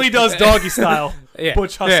 only does doggy style. Yeah.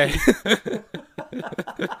 Butch Husky.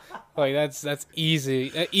 Yeah. Like that's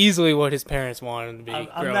easily what his parents wanted him to be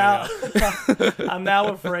growing up. I'm now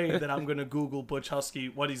afraid that I'm gonna Google Butch Husky,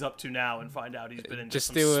 what he's up to now, and find out he's been in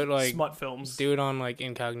just some smut films. Do it on like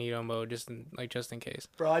incognito mode, just in case.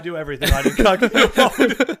 Bro, I do everything on incognito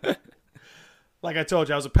mode. Like I told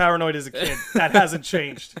you, I was a paranoid as a kid. That hasn't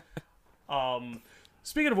changed.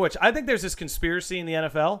 Speaking of which, I think there's this conspiracy in the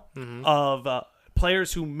NFL of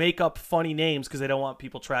players who make up funny names because they don't want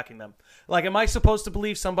people tracking them. Like, am I supposed to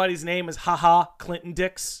believe somebody's name is Clinton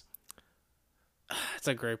Dix? That's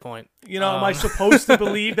a great point. You know, am I supposed to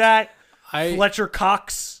believe that? Fletcher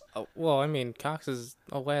Cox? Well, I mean, Cox is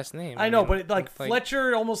a last name. I know, but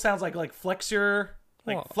Fletcher almost sounds like Flexure.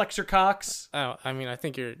 Flexure Cox. Oh, I mean, I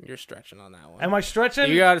think you're stretching on that one. Am I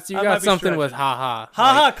stretching? You got something with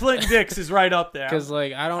Clinton Dix is right up there. Because I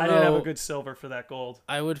didn't have a good silver for that gold.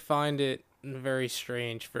 I would find it very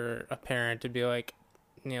strange for a parent to be like,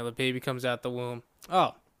 you know, the baby comes out the womb.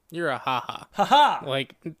 Oh, you're a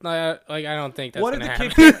Like I don't think that's gonna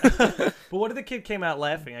happen. But what if the kid came out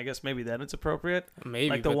laughing? I guess maybe then it's appropriate. Maybe.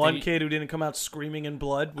 Like the one kid who didn't come out screaming in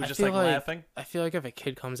blood was just laughing. I feel like if a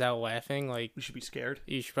kid comes out laughing, like, you should be scared.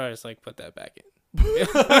 You should probably just put that back in.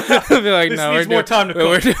 I'll be like, no, needs more time to cook.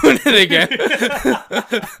 We're doing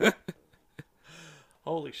it again.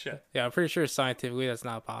 Holy shit. Yeah, I'm pretty sure scientifically that's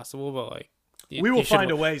not possible, but we will find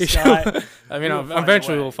a way, Scott. I mean,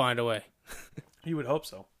 eventually we'll find a way. You would hope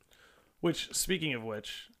so. Which, speaking of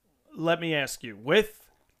which, let me ask you, with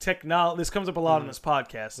technology, this comes up a lot on this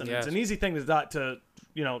podcast, and it's an easy thing to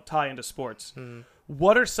tie into sports.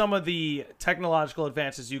 What are some of the technological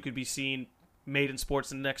advances you could be seeing made in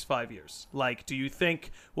sports in the next 5 years? Like, do you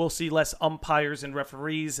think we'll see less umpires and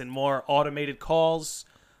referees and more automated calls?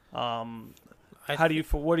 What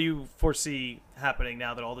do you foresee happening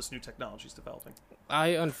now that all this new technology is developing? I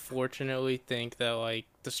unfortunately think that like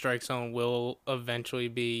the strike zone will eventually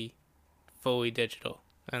be fully digital,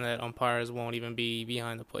 and that umpires won't even be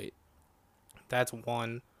behind the plate. That's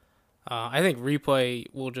one. I think replay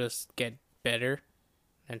will just get better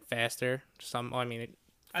and faster.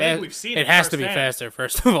 I think we've seen it. It has to be faster,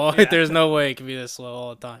 first of all. Yeah. There's no way it can be this slow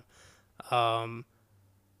all the time.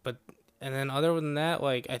 And then other than that,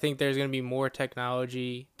 like I think there's going to be more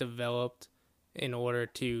technology developed in order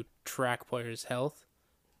to track players' health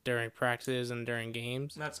during practices and during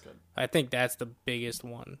games. That's good. I think that's the biggest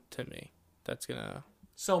one to me. That's gonna.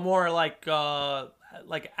 So more like performance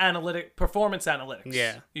analytics.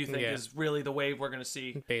 Yeah. You think is really the wave we're going to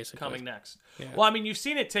see basically coming next. Yeah. Well, I mean, you've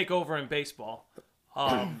seen it take over in baseball.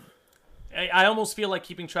 I almost feel like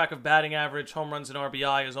keeping track of batting average, home runs, and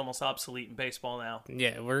RBI is almost obsolete in baseball now.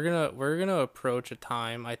 Yeah, we're gonna approach a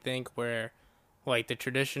time, I think, where like the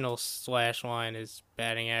traditional slash line is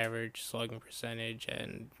batting average, slugging percentage,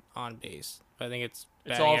 and on base. I think it's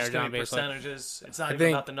all just going to be percentages. It's not even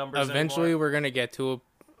about the numbers eventually anymore. We're gonna get to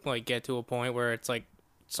a point where it's like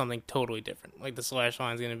something totally different. Like the slash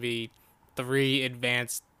line is gonna be 3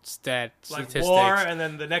 advanced statistics, WAR, and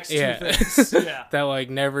then the next 2 things. Yeah. That like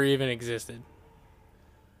never even existed.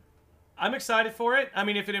 I'm excited for it. I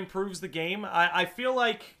mean, if it improves the game, I feel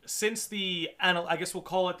like since I guess we'll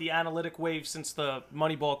call it the analytic wave, since the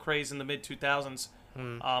Moneyball craze in the mid 2000s,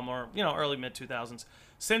 or early mid 2000s.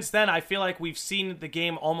 Since then, I feel like we've seen the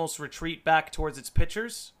game almost retreat back towards its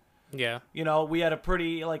pitchers. Yeah. We had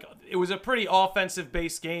it was a pretty offensive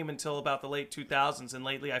based game until about the late 2000s, and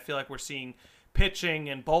lately I feel like we're seeing pitching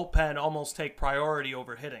and bullpen almost take priority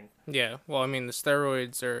over hitting. Yeah, well, I mean, the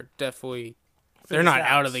steroids are definitely... They're not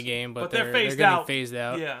out of the game, but they're getting phased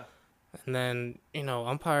out. Yeah. And then,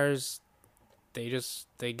 umpires, they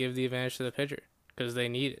give the advantage to the pitcher because they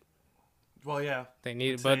need it. Well, yeah. They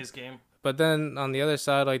need it, today's game. But then on the other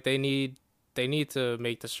side, like they need to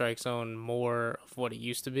make the strike zone more of what it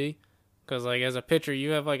used to be, because like as a pitcher,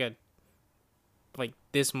 you have like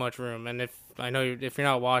this much room, and if you're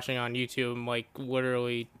not watching on YouTube, I'm like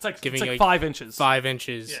literally giving like 5 inches. 5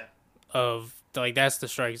 inches of like that's the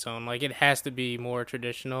strike zone. Like it has to be more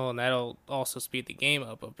traditional, and that'll also speed the game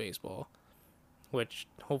up of baseball, which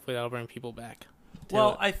hopefully that'll bring people back.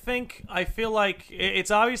 Well, I feel like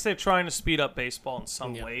it's obvious they're trying to speed up baseball in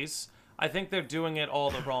some ways. I think they're doing it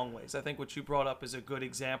all the wrong ways. I think what you brought up is a good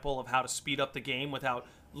example of how to speed up the game without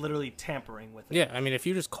literally tampering with it. Yeah, I mean, if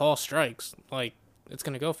you just call strikes, like, it's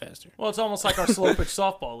going to go faster. Well, it's almost like our slow pitch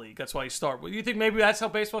softball league. That's why you start. You think maybe that's how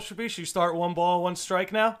baseball should be? Should you start 1 ball, 1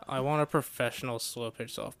 strike now? I want a professional slow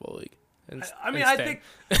pitch softball league. I think...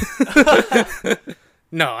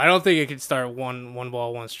 No, I don't think it could start one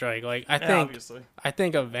ball, 1 strike. Like, obviously. I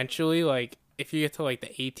think eventually, like, if you get to, like, the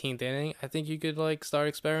 18th inning, I think you could, like, start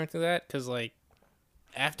experimenting with that. Because, like,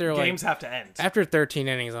 after, games have to end. After 13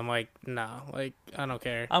 innings, I'm like, nah, like, I don't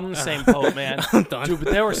care. I'm in the same boat, man. I'm done. Dude,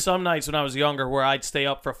 but there were some nights when I was younger where I'd stay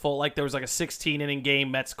up for full, like, there was, like, a 16-inning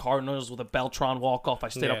game, Mets-Cardinals with a Beltran walk-off. I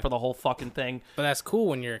stayed up for the whole fucking thing. But that's cool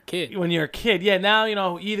when you're a kid. When you're a kid. Yeah, now,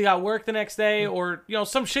 you either got work the next day or,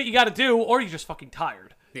 some shit you got to do, or you're just fucking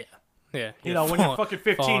tired. Yeah. When you're fucking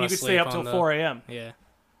 15, you can stay up till 4 a.m. Yeah.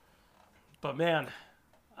 But, man,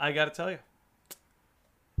 I got to tell you,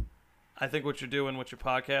 I think what you're doing with your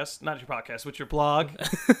podcast, not your podcast, with your blog,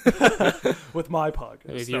 with my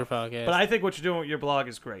podcast. With your podcast. But I think what you're doing with your blog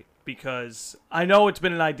is great, because I know it's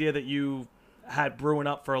been an idea that you had brewing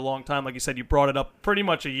up for a long time. Like you said, you brought it up pretty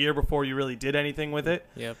much a year before you really did anything with it.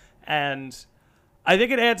 Yep. And I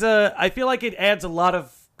think I feel like it adds a lot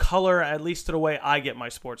of color, at least to the way I get my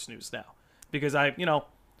sports news now, because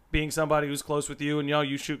being somebody who's close with you and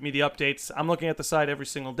you shoot me the updates, I'm looking at the site every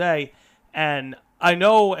single day, and I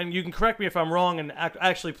know, and you can correct me if I'm wrong, and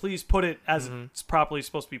actually please put it as it's properly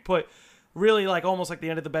supposed to be put. Really, like almost like the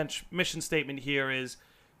end of the bench mission statement here is,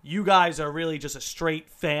 you guys are really just a straight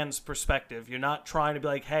fan's perspective. You're not trying to be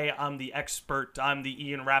like, hey, I'm the expert, I'm the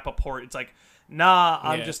Ian Rappaport. It's like, nah,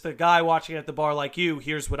 I'm just the guy watching at the bar like you.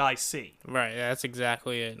 Here's what I see. Right, that's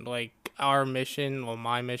exactly it. Like, our mission,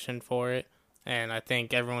 my mission for it, and I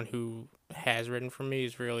think everyone who has written for me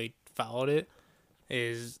has really followed it,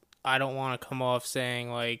 is I don't want to come off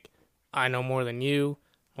saying, like, I know more than you.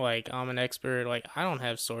 Like, I'm an expert. Like, I don't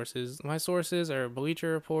have sources. My sources are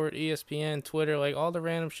Bleacher Report, ESPN, Twitter, like, all the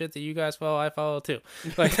random shit that you guys follow, I follow too.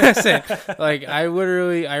 Like, that's it. Like, I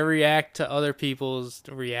react to other people's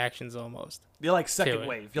reactions almost. You're like second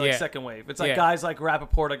wave. You're like second wave. It's like guys like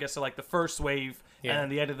Rappaport, I guess, are like the first wave, and then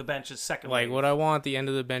the end of the bench is second wave. Like, what I want the end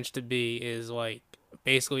of the bench to be is, like,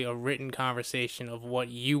 basically a written conversation of what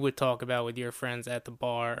you would talk about with your friends at the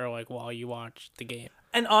bar or, like, while you watch the game.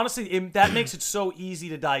 And honestly, that makes it so easy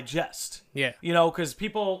to digest. Yeah. You know, because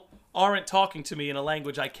people aren't talking to me in a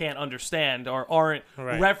language I can't understand or aren't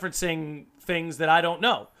referencing things that I don't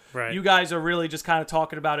know. Right. You guys are really just kind of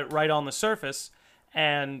talking about it right on the surface.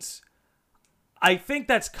 And I think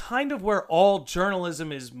that's kind of where all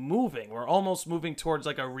journalism is moving. We're almost moving towards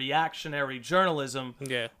like a reactionary journalism.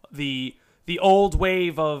 Yeah. The old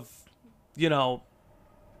wave of, you know,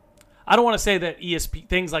 I don't want to say that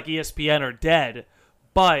things like ESPN are dead,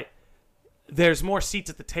 but there's more seats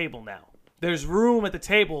at the table now. There's room at the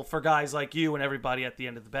table for guys like you and everybody at the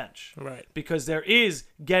end of the bench. Right. Because there is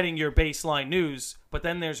getting your baseline news, but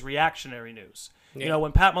then there's reactionary news. Yeah. You know,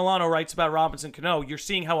 when Pat Milano writes about Robinson Cano, you're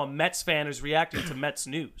seeing how a Mets fan is reacting to Mets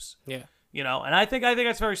news. Yeah. You know, and I think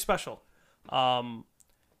that's very special. And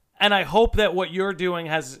I hope that what you're doing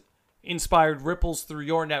has inspired ripples through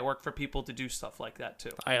your network for people to do stuff like that too.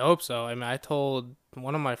 I hope so. I mean, I told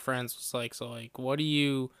one of my friends was like, so like, what do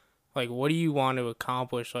you want to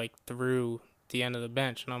accomplish like through the end of the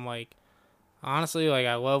bench? And I'm like, honestly, like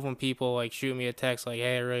I love when people like shoot me a text like,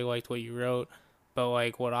 hey, I really liked what you wrote. But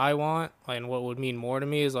like what I want, like, and what would mean more to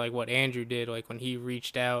me is like what Andrew did, like when he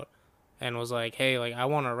reached out and was like, hey, like I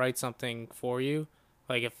want to write something for you.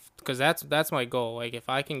 Like because that's my goal. Like if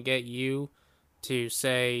I can get you to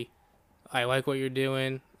say, I like what you're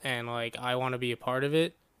doing and like I want to be a part of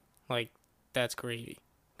it, like that's gravy.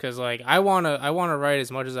 Cause like I wanna write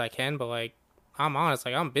as much as I can, but like I'm honest,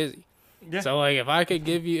 like I'm busy. Yeah. So like if I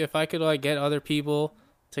could like get other people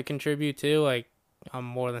to contribute too, like I'm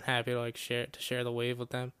more than happy to like share the wave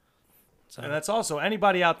with them. So. And that's also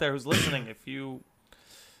anybody out there who's listening.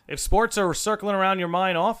 If sports are circling around your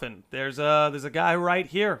mind often, there's a guy right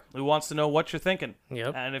here who wants to know what you're thinking.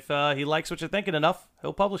 Yep. And if he likes what you're thinking enough,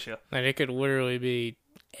 he'll publish you. And it could literally be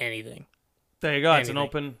anything. There you go. That's an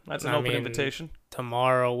open invitation.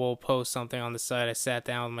 Tomorrow we'll post something on the site. I sat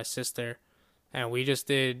down with my sister, and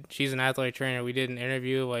she's an athletic trainer. We did an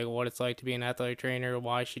interview, like what it's like to be an athletic trainer,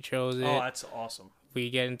 why she chose it. Oh, that's awesome. We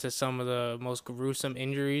get into some of the most gruesome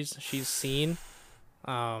injuries she's seen.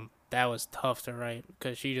 That was tough to write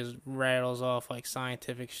because she just rattles off like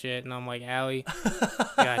scientific shit, and I'm like, Allie, you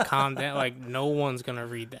gotta calm down. Like no one's gonna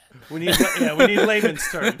read that. We need layman's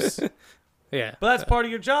terms. Yeah, but that's part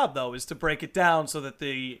of your job, though, is to break it down so that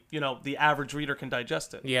the average reader can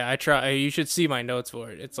digest it. Yeah, I try. You should see my notes for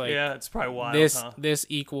it. It's like it's probably wild. This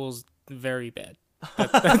equals very bad. And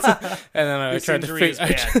then I tried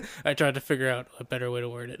to figure out a better way to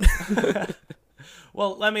word it.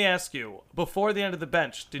 Well, let me ask you: before the end of the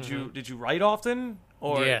bench, did you write often?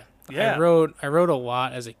 Or yeah. I wrote a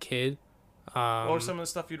lot as a kid. What were some of the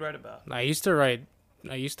stuff you'd write about? I used to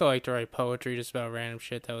like to write poetry, just about random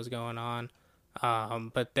shit that was going on.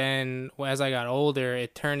 But then as I got older,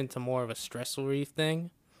 it turned into more of a stress relief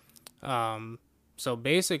thing. So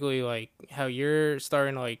basically, like how you're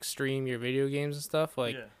starting to like stream your video games and stuff,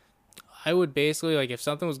 like I would basically like if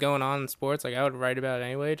something was going on in sports, like I would write about it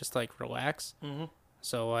anyway, just like relax. Mm-hmm.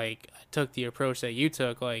 So like I took the approach that you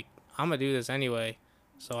took, like I'm gonna do this anyway,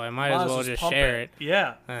 so I might as well just share it.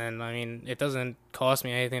 Yeah. And I mean, it doesn't cost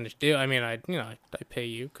me anything to do. I mean, I pay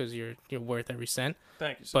you because you're worth every cent.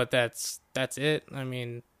 Thank you, sir. But that's it. I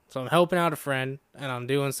mean, so I'm helping out a friend, and I'm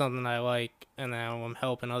doing something I like, and now I'm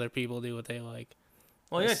helping other people do what they like.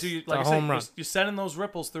 Well, yeah, you're sending those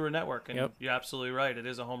ripples through a network, and you're absolutely right. It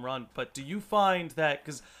is a home run. But do you find that,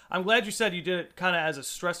 because I'm glad you said you did it kind of as a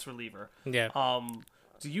stress reliever. Yeah.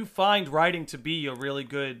 Do you find writing to be a really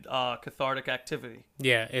good cathartic activity?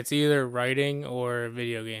 Yeah, it's either writing or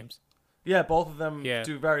video games. Yeah, both of them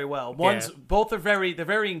do very well. Both are they're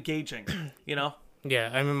very engaging, you know?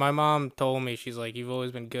 Yeah, I mean, my mom told me, she's like, you've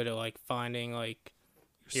always been good at, like, finding, like,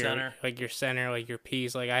 your center, like, your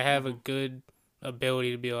piece. Like, I have a good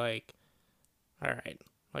ability to be like, all right,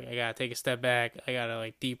 like I gotta take a step back, I gotta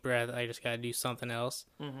like deep breath, I just gotta do something else.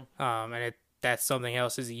 And that something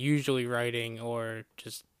else is usually writing or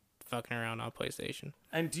just fucking around on PlayStation.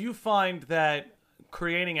 And do you find that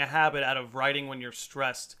creating a habit out of writing when you're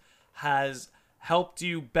stressed has helped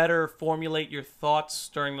you better formulate your thoughts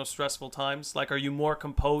during those stressful times? Like, are you more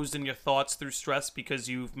composed in your thoughts through stress because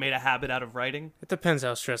you've made a habit out of writing? It depends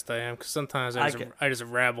how stressed I am, because sometimes I just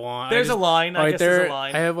rabble on. There's a line. I guess there's a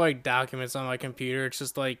line. I have like documents on my computer. It's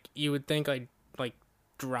just like you would think I like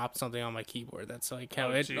dropped something on my keyboard. That's like how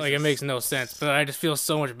it like it makes no sense, but I just feel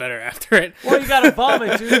so much better after it. Well, you gotta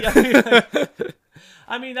vomit, dude.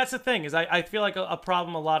 I mean, that's the thing is I feel like a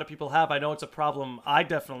problem a lot of people have. I know it's a problem I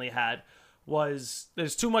definitely had. Was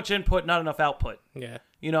there's too much input, not enough output. Yeah.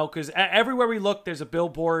 You know, because everywhere we look, there's a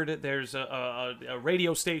billboard, there's a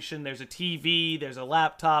radio station, there's a TV, there's a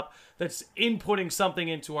laptop that's inputting something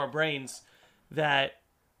into our brains that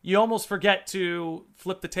you almost forget to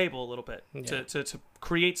flip the table a little bit, to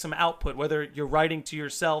create some output, whether you're writing to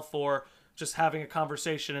yourself or just having a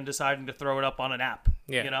conversation and deciding to throw it up on an app.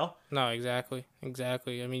 Yeah. You know? No, exactly. I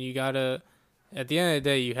mean, you gotta, at the end of the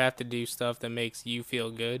day, you have to do stuff that makes you feel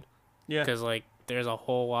good. Yeah. Because, like, there's a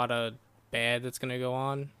whole lot of bad that's going to go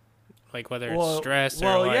on. Like, whether it's stress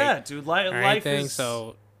or, like, yeah, dude. Life anything. is...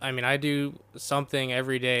 So, I mean, I do something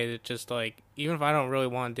every day that just, like, even if I don't really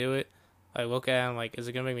want to do it, I look at it and, like, is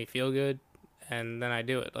it going to make me feel good? And then I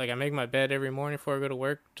do it. Like, I make my bed every morning before I go to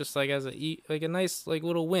work, just, like, as a nice, like,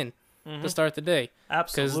 little win to start the day.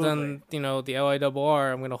 Absolutely. Because then, you know, the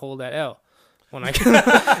LIRR, I'm going to hold that L. When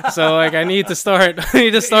so like I need to start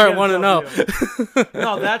 1-0.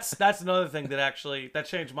 No, that's another thing that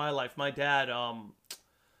changed my life. My dad,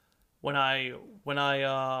 when I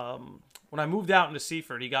moved out into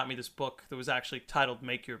Seaford, he got me this book that was actually titled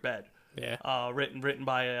 "Make Your Bed." Yeah. Written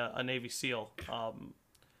by a Navy SEAL.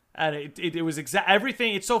 And it was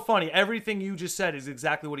everything. It's so funny. Everything you just said is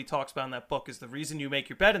exactly what he talks about in that book. Is the reason you make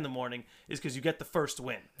your bed in the morning is because you get the first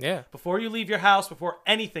win. Yeah. Before you leave your house, before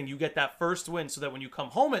anything, you get that first win so that when you come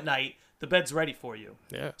home at night, the bed's ready for you.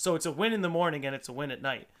 Yeah. So it's a win in the morning and it's a win at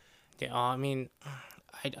night. Yeah. I mean,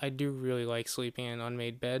 I do really like sleeping in an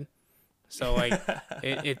unmade bed. So like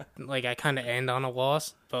it like I kind of end on a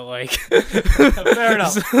loss, but like fair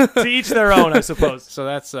enough. To each their own, I suppose. So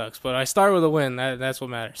that sucks, but I start with a win. That's what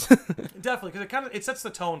matters. Definitely, because it sets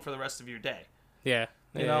the tone for the rest of your day. Yeah.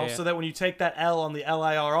 You know, so that when you take that L on the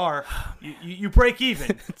LIRR, you break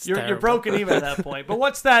even. You're broken even at that point. But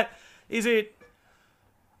what's that? Is it?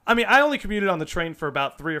 I mean, I only commuted on the train for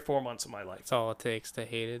about 3 or 4 months of my life. That's all it takes to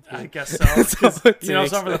hate it. Dude. I guess so. You know,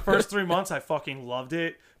 so for the first 3 months, I fucking loved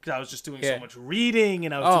it because I was just doing so much reading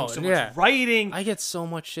and I was doing so much writing. I get so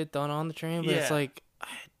much shit done on the train, but it's like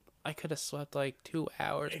I could have slept like 2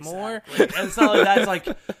 hours more. And it's not like that. It's like,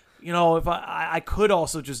 you know, if I could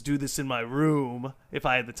also just do this in my room if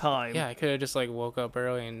I had the time. Yeah, I could have just like woke up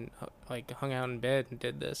early and like hung out in bed and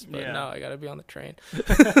did this, but no, I got to be on the train.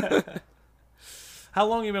 How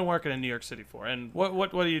long have you been working in New York City for, and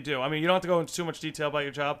what do you do? I mean, you don't have to go into too much detail about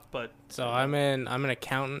your job, but so I'm an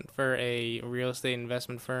accountant for a real estate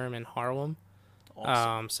investment firm in Harlem.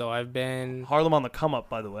 Awesome. So I've been Harlem on the come up,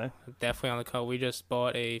 by the way. Definitely on the come. We just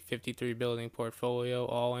bought a 53 building portfolio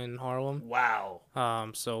all in Harlem. Wow.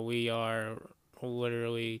 So we are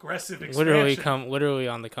literally aggressive expansion. literally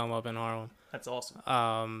on the come up in Harlem. That's awesome.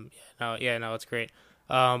 No, it's great.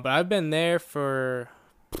 But I've been there for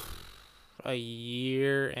a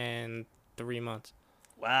year and 3 months.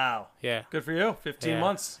 Wow. Yeah. Good for you. 15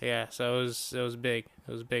 months. Yeah. So it was big.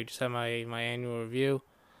 It was big. Just had my annual review.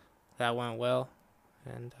 That went well,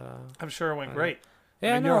 and I'm sure it went great.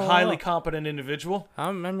 Yeah, I mean, you're a highly competent individual.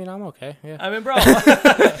 I'm okay. Yeah. I mean, bro,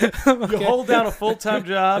 you hold down a full-time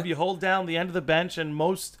job. You hold down the end of the bench, and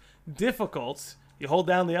most difficult, you hold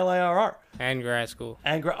down the LIRR and grad school.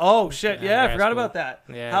 Oh shit! Yeah, I forgot about that.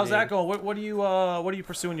 Yeah, how's that going? What are you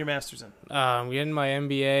pursuing your master's in? I'm getting my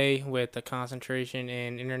MBA with a concentration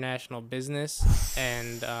in international business,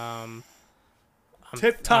 and I'm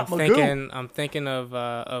thinking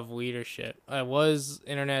of leadership. I was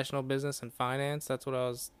international business and finance. That's what I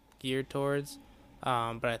was geared towards.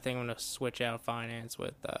 But I think I'm gonna switch out finance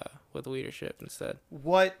with leadership instead.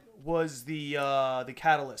 What was the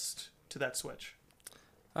catalyst to that switch?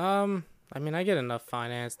 I mean, I get enough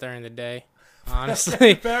finance during the day,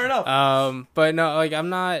 honestly. Fair enough. But no, like I'm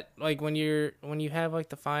not like when you have like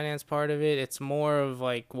the finance part of it, it's more of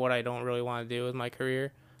like what I don't really want to do with my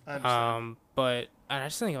career. I understand. But I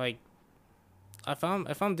just think like if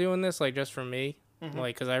I'm doing this like just for me,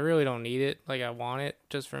 like because I really don't need it, like I want it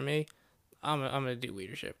just for me, I'm gonna do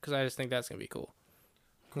leadership because I just think that's gonna be cool.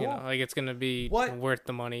 You know, like it's gonna be worth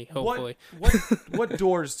the money. Hopefully. What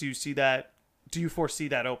doors do you foresee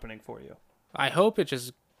that opening for you? I hope it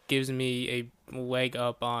just gives me a leg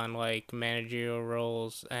up on like managerial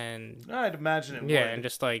roles, and I'd imagine it would. Yeah, and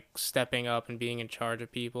just like stepping up and being in charge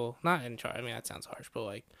of people. Not in charge. I mean that sounds harsh, but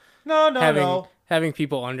like having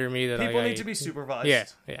people under me that people need to be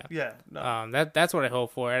supervised. Yeah. No. That's what I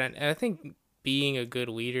hope for, and I think being a good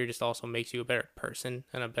leader just also makes you a better person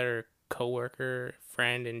and a better coworker,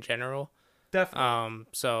 friend in general. Definitely.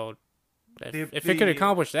 So if it could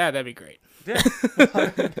accomplish that, that'd be great. Yeah.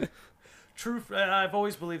 I've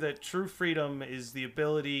always believed that true freedom is the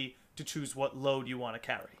ability to choose what load you want to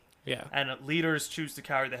carry. Yeah. And leaders choose to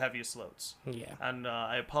carry the heaviest loads. Yeah. And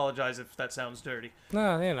I apologize if that sounds dirty.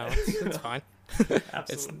 No, it's fine.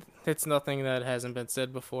 Absolutely. It's nothing that hasn't been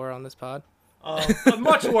said before on this pod. But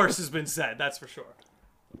much worse has been said, that's for sure.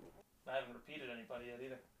 I haven't repeated anybody yet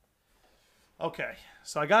either. Okay,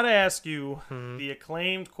 so I got to ask you the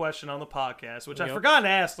acclaimed question on the podcast, which I forgot to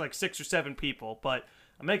ask like 6 or 7 people, but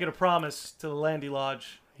I'm making a promise to the Landy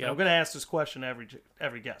Lodge. Yep. I'm going to ask this question to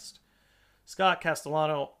every guest. Scott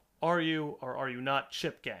Castellano, are you or are you not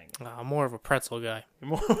Chip Gang? I'm more of a pretzel guy.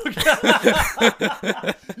 You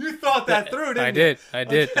thought that through, didn't you? I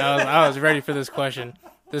did. I was ready for this question.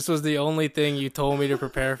 This was the only thing you told me to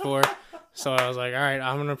prepare for. So I was like, all right,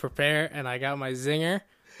 I'm going to prepare. And I got my zinger.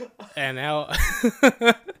 And now...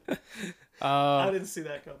 I didn't see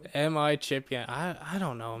that coming. Am I Chip Gang? I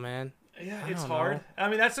don't know, man. Yeah, it's hard. Know. I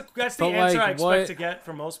mean, that's the answer I expect to get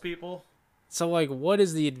from most people. So, what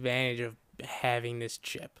is the advantage of having this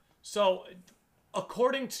chip? So,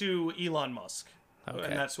 according to Elon Musk,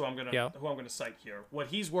 and that's who I'm gonna cite here, what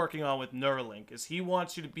he's working on with Neuralink is he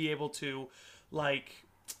wants you to be able to,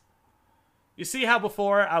 you see how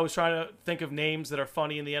before I was trying to think of names that are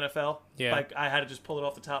funny in the NFL? Yeah. I had to just pull it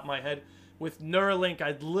off the top of my head. With Neuralink,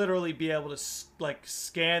 I'd literally be able to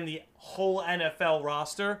scan the whole NFL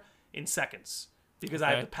roster in seconds because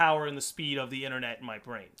I have the power and the speed of the internet in my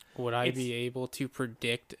brain. Would I be able to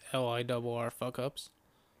predict LIRR fuck-ups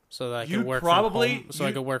so that I could work from home? So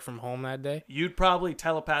I could work from home that day? You'd probably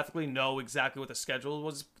telepathically know exactly what the schedule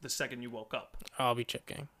was the second you woke up. I'll be Chip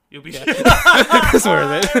Gang. You'll be. It's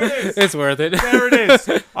worth it. It's worth it. There it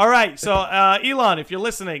is. All right. So, Elon, if you're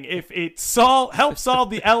listening, if it helps solve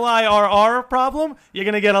the LIRR problem, you're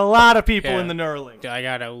gonna get a lot of people in the Neuralink. I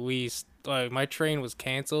got at least my train was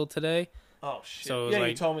canceled today. Oh shit! So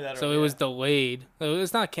you told me that. So earlier. It was delayed.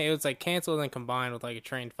 It's not. It was canceled and then combined with a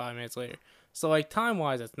train 5 minutes later. So time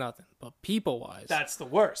wise, it's nothing. But people wise, that's the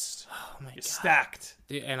worst. Oh my god! Stacked.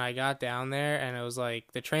 Dude, and I got down there, and it was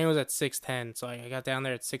the train was at 6:10, so I got down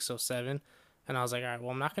there at 6:07, and I was like, all right,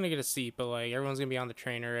 well, I'm not gonna get a seat, but everyone's gonna be on the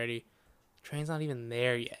train already. The train's not even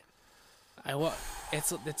there yet.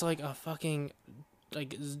 It's like a fucking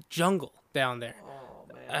jungle down there.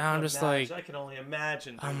 Oh man! And I'm just I can only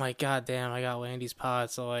imagine. Dude. I'm like, god damn, I got Landy's pod,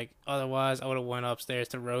 so otherwise I would have went upstairs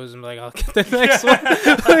to Rose and be like, I'll get the next one.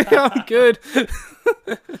 I'm good.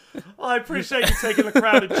 Well, I appreciate you taking the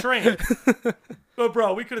crowded train. But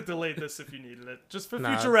bro, we could have delayed this if you needed it, just for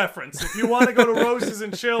future reference. If you want to go to Rose's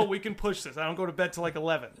and chill, we can push this. I don't go to bed till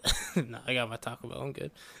 11. No, I got my Taco Bell. I'm good.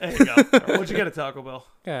 There you go. Right, what'd you get at Taco Bell?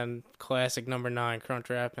 And classic number 9 crunch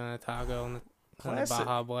wrap and a taco and the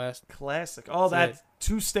Baja Blast. Classic. Oh, that's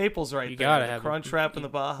 2 staples right there. You gotta have crunch wrap and the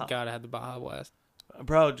Baja. You gotta have the Baja Blast.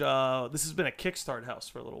 Bro, this has been a Kickstart house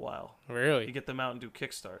for a little while. Really? You get the Mountain Dew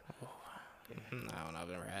Kickstart. Oh, no, I've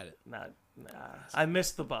never had it. Nah. I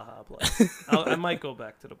missed the Baja Blast. I might go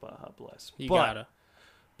back to the Baja Blast. You gotta.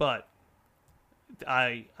 But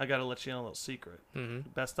I gotta let you know a little secret. Mm-hmm. The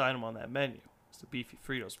best item on that menu is the beefy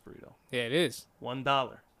Fritos burrito. Yeah, it is. $1.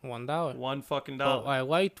 $1. $1 fucking dollar.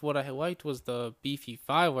 What I liked was the beefy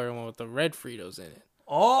 5-layer one with the red Fritos in it.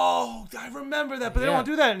 Oh, I remember that, but they don't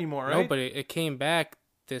do that anymore, right? No, but it came back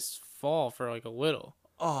this fall for a little.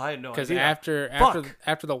 Oh, I had no idea. Because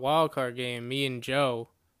after the wild card game, me and Joe,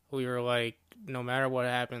 we were like, no matter what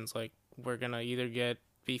happens, we're gonna either get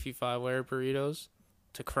beefy 5-layer burritos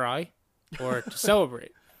to cry or to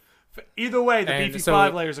celebrate. Either way, the beefy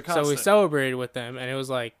 5 layers are constant. So we celebrated with them, and it was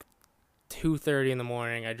 2:30 in the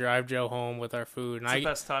morning. I drive Joe home with our food, and it's the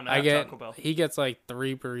best time to have Taco Bell. He gets 3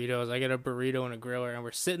 burritos. I get a burrito and a griller, and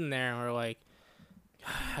we're sitting there, and we're like,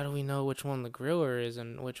 how do we know which one the griller is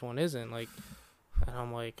and which one isn't? And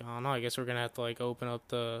I'm like, I don't know. I guess we're gonna have to open up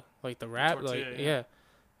the wrap, yeah.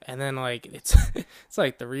 And then it's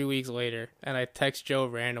 3 weeks later, and I text Joe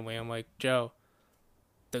randomly. I'm like, Joe,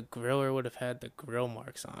 the griller would have had the grill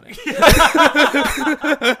marks on it.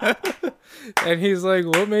 And he's like,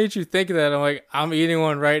 what made you think of that? I'm like, I'm eating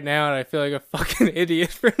one right now, and I feel like a fucking idiot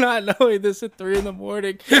for not knowing this at 3 a.m.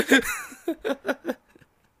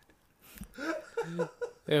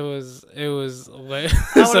 It was I would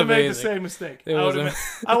have made the same mistake.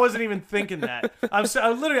 I wasn't even thinking that. I'm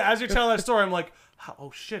literally, as you're telling that story, I'm like,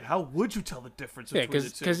 Oh shit! How would you tell the difference Yeah, between the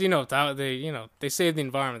two? because they save the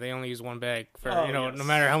environment. They only use one bag for yes. no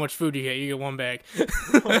matter how much food you get one bag.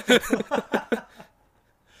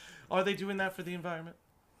 Are they doing that for the environment?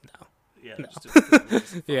 No. Yeah. No. Just doing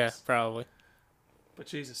it Yeah, probably. But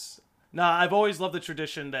Jesus. Nah, I've always loved the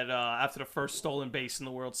tradition that after the first stolen base in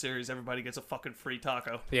the World Series, everybody gets a fucking free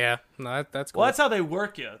taco. Yeah, no, that's cool. Well, that's how they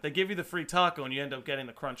work you. They give you the free taco, and you end up getting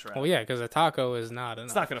the crunch wrap. Well, yeah, because a taco is not enough.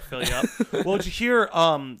 It's not going to fill you up. Well, did you hear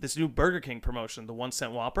this new Burger King promotion, the 1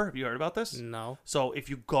 cent Whopper? Have you heard about this? No. So if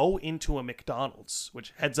you go into a McDonald's,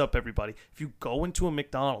 which heads up everybody, if you go into a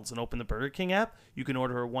McDonald's and open the Burger King app, you can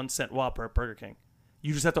order a 1 cent Whopper at Burger King.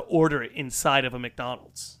 You just have to order it inside of a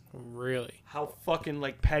McDonald's. Really? How fucking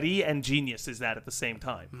petty and genius is that at the same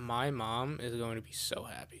time? My mom is going to be so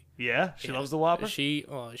happy. Yeah? She loves the Whopper? She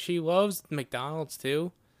loves McDonald's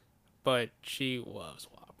too, but she loves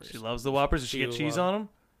Whoppers. She loves the Whoppers. Does she get cheese on them?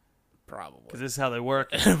 Probably. Because this is how they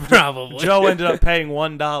work. Probably. Joe ended up paying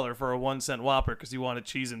 $1 for a 1 cent Whopper because he wanted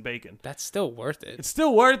cheese and bacon. That's still worth it. It's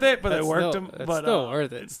still worth it, but they worked him. It's but still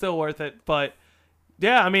worth it. It's still worth it, but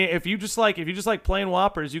yeah, I mean, if you just like plain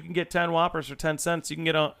Whoppers, you can get 10 Whoppers for 10 cents. You can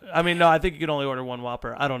get I think you can only order one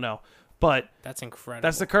Whopper. I don't know. But that's incredible.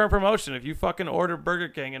 That's the current promotion. If you fucking order Burger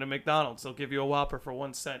King and a McDonald's, they'll give you a Whopper for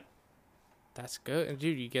 1 cent. That's good. And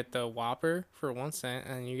dude, you get the Whopper for 1 cent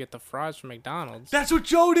and you get the fries from McDonald's. That's what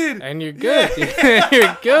Joe did. And you're good. Yeah.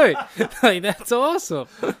 You're good. Like, that's awesome.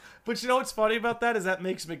 But you know what's funny about that is that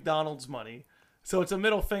makes McDonald's money. So it's a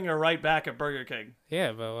middle finger right back at Burger King.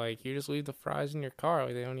 Yeah, but you just leave the fries in your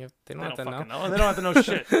car. They don't have to know. They don't have to know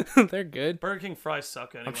shit. They're good. Burger King fries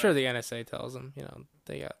suck anyway. I'm sure the NSA tells them.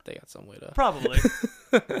 They got some way to.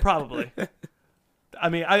 Probably. I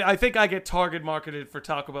mean, I think I get target marketed for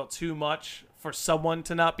Taco Bell too much for someone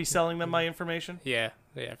to not be selling them my information. Yeah,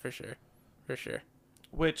 for sure.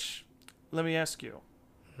 Which, let me ask you.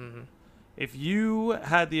 Mm-hmm. If you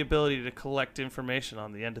had the ability to collect information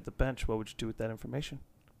on the end of the bench, what would you do with that information?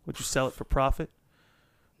 Would you sell it for profit?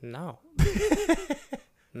 No.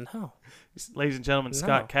 No. Ladies and gentlemen,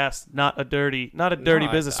 Scott Cast, not a dirty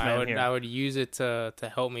businessman here. I would use it to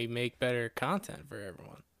help me make better content for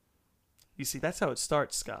everyone. You see, that's how it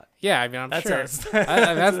starts, Scott. Yeah, I mean, I'm sure.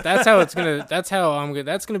 That's how it's gonna. That's how I'm gonna.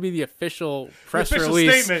 That's gonna be the official press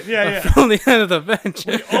release statement. Yeah. From the end of the bench.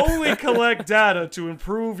 We only collect data to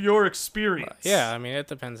improve your experience. Yeah, I mean, it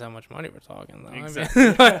depends how much money we're talking, though.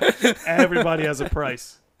 Exactly. I mean, everybody has a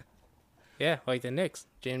price. Yeah, like the Knicks.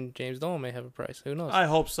 James Dolan may have a price. Who knows? I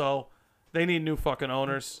hope so. They need new fucking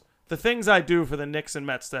owners. The things I do for the Knicks and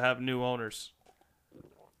Mets to have new owners.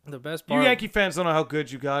 The best part. You Yankee fans don't know how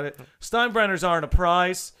good you got it. Steinbrenners aren't a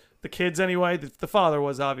prize. The kids, anyway. The father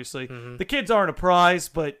was, obviously. Mm-hmm. The kids aren't a prize,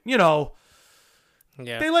 but, they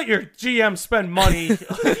let your GM spend money.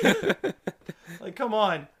 Come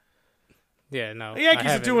on. Yeah, no. The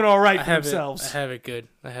Yankees are doing all right for themselves. I have it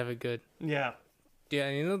good. Yeah. Yeah,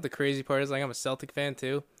 and the crazy part is, I'm a Celtic fan,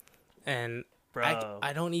 too. And Bro.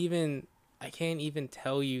 I can't even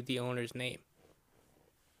tell you the owner's name.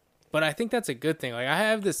 But I think that's a good thing. I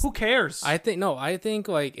have this. Who cares? I think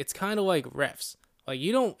it's kind of like refs.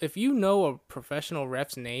 If you know a professional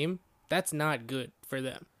ref's name, that's not good for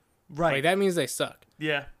them. Right. That means they suck.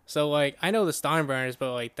 Yeah. So I know the Steinbrenners,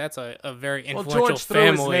 but that's a very influential George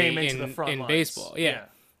family threw his name into the in lines. baseball. Yeah.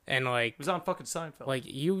 And he was on fucking Seinfeld.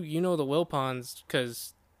 You know the Wilpons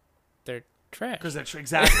because they're trash. Because they're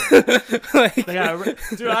exactly.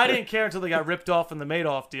 Dude, I didn't care until they got ripped off in the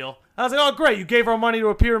Madoff deal. I was like, oh great, you gave our money to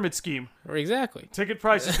a pyramid scheme. Exactly. Ticket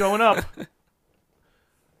prices going up.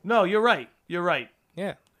 No, you're right.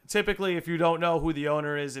 Yeah. Typically, if you don't know who the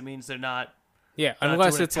owner is, it means they're not. Yeah,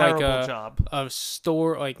 unless it's like job. A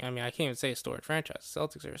store. I can't even say a storied franchise.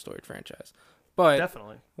 Celtics are a storied franchise, but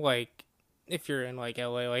definitely if you're in LA,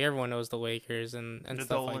 everyone knows the Lakers and stuff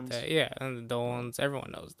Dolans. like that. Yeah, and the Dolans,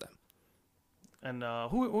 everyone knows them. And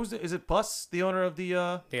who's it? Is it Bus, the owner of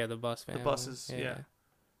the? The Bus family. The Buses, yeah.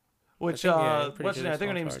 Which I think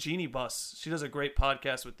her name's Jeannie Bus. She does a great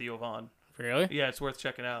podcast with Theo Vaughn. Really? Yeah, it's worth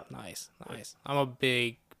checking out. Nice. I'm a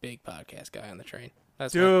big podcast guy on the train.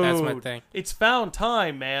 That's my thing. It's found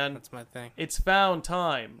time, man. That's my thing. It's found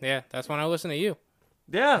time. Yeah, that's when I listen to you.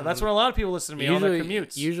 Yeah, that's when a lot of people listen to me on their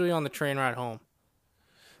commutes. Usually on the train ride home.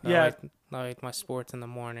 Yeah. I like my sports in the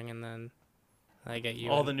morning, and then I get you.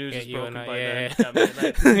 All the news is broken by then.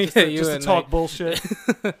 Yeah. Just to talk bullshit.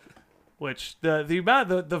 Which the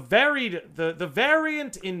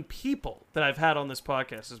variant in people that I've had on this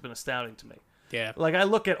podcast has been astounding to me. Yeah. I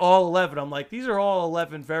look at all 11, I'm like, these are all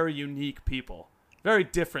 11 very unique people. Very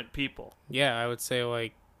different people. Yeah, I would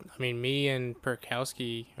say I mean, me and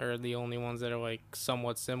Perkowski are the only ones that are like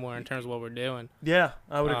somewhat similar in terms of what we're doing. Yeah,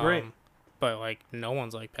 I would agree. But like, no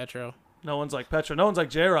one's like Petro. No one's like Petra. No one's like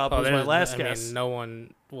J-Rob, who was my last guest. I mean, no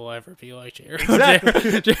one will ever be like J-Rob.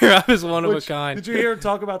 Exactly. J-Rob is one of a kind. Did you hear him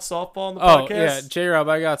talk about softball on the podcast? Oh, yeah. J-Rob,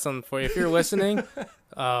 I got something for you. If you're listening,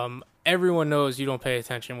 everyone knows you don't pay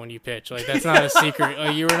attention when you pitch. Like, that's not a secret.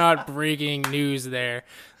 Like, you were not breaking news there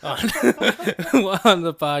on, on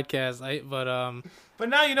the podcast. But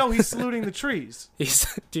now you know he's saluting the trees.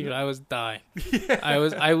 Dude, I was dying. Yeah.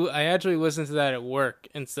 I actually listened to that at work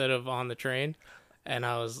instead of on the train, and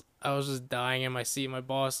I was just dying in my seat. My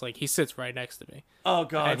boss, like, he sits right next to me. Oh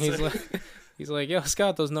God! And he's like, yo,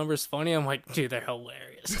 Scott, those numbers funny. I'm like, dude, they're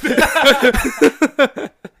hilarious.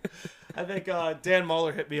 I think Dan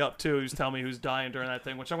Muller hit me up too. He was telling me he was dying during that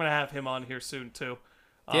thing, which I'm gonna have him on here soon too.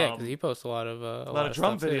 Yeah, because he posts a lot of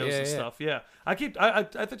drum stuff videos too. and stuff. Yeah, I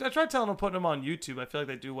tried telling him putting them on YouTube. I feel like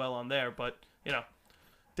they do well on there, but you know,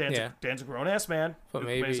 Dan's a grown ass man. But who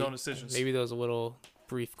maybe made his own decisions. Maybe those little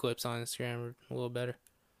brief clips on Instagram are a little better.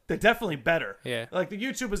 They're definitely better. Yeah, like the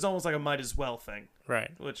YouTube is almost like a might as well thing.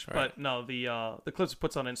 Right. But no, the clips he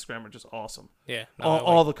puts on Instagram are just awesome. Yeah. No,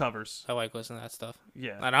 all the covers. I like listening to that stuff.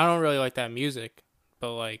 Yeah. And I don't really like that music,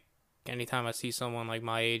 but like anytime I see someone like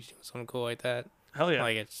my age doing something cool like that, hell yeah.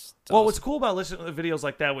 Like it's well, awesome. What's cool about listening to videos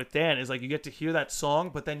like that with Dan is like you get to hear that song,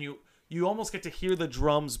 but then you almost get to hear the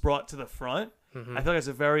drums brought to the front. Mm-hmm. I feel like it's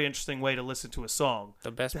a very interesting way to listen to a song.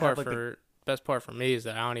 The best part for me is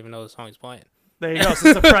that I don't even know the song he's playing. There you go. So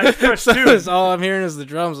it's a fresh tune. So all I'm hearing is the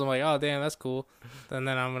drums. I'm like, oh damn, that's cool. And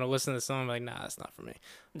then I'm gonna listen to the song. I'm like, nah, that's not for me.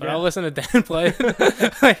 But I'll listen to Dan play.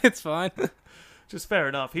 Like, it's fine. Just fair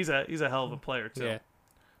enough. He's a hell of a player too. Yeah.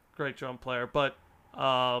 Great drum player. But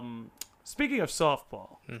speaking of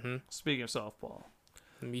softball,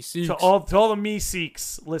 Me Seeks. to all the me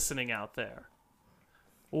Seeks listening out there,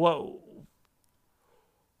 what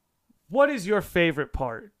is your favorite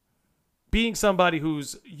part? Being somebody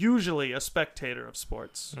who's usually a spectator of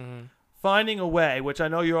sports, finding a way, which I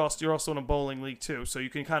know you're also in a bowling league too, so you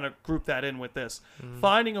can kind of group that in with this.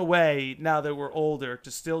 Finding a way now that we're older to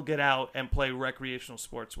still get out and play recreational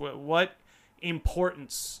sports. What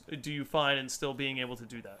importance do you find in still being able to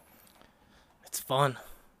do that? It's fun.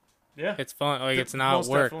 Yeah, it's fun. Like it's not most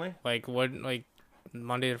work. Definitely. Like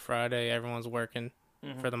Monday to Friday, everyone's working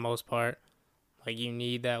for the most part. Like you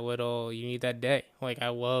need that day. Like I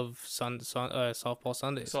love softball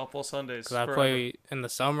Sundays. Softball Sundays. Because I play in the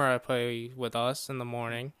summer. I play with us in the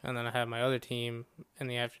morning, and then I have my other team in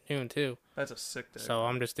the afternoon too. That's a sick day. So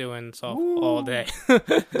I'm just doing softball all day.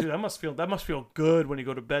 Dude, that must feel good when you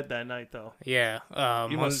go to bed that night though. Yeah.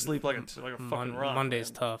 You must sleep like a fucking rock. Monday's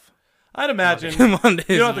tough. I'd imagine. Monday's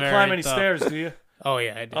you don't have to climb any tough. stairs, do you? Oh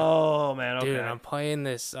yeah, I do. Oh man, okay. Dude, I'm playing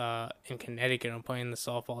this in Connecticut. I'm playing the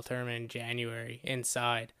softball tournament in January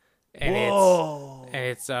inside, and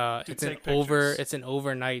it's an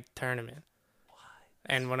overnight tournament. What?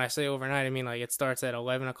 And when I say overnight, I mean like it starts at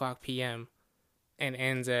 11:00 p.m. and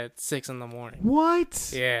ends at 6 in the morning.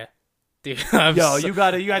 What? Yeah, dude. You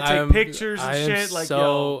gotta take pictures and shit.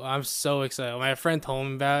 I'm so excited. My friend told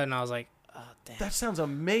me about it, and I was like, oh damn, that sounds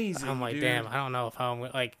amazing. I'm like, dude. damn, I don't know if I'm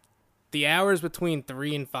like. The hours between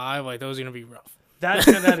 3 and 5, like those are gonna be rough. That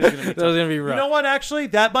is gonna be tough. Those are gonna be rough. You know what? Actually,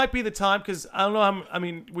 that might be the time because I don't know. I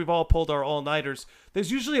mean, we've all pulled our all-nighters.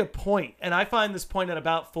 There's usually a point, and I find this point at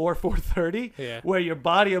about 4:30, where your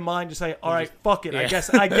body and mind just say, "All right, fuck it. Yeah.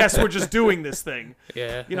 I guess we're just doing this thing."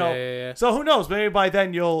 Yeah. You know. Yeah. So who knows? Maybe by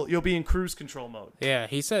then you'll be in cruise control mode. Yeah.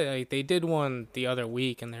 He said like they did one the other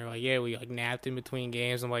week, and they're like, "Yeah, we like napped in between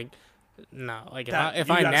games." I'm like. No, like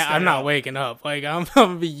if I nap, I'm not waking up. Like I'm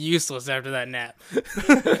gonna be useless after that nap.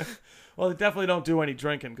 Well, they definitely don't do any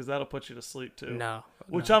drinking because that'll put you to sleep too. No,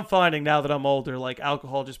 which I'm finding now that I'm older. Like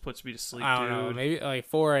alcohol just puts me to sleep. I don't know. Maybe like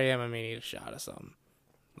 4 a.m. I may need a shot of something.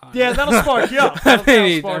 Yeah, that'll spark you up. I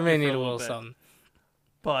may need a little something.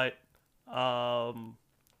 But I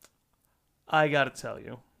gotta tell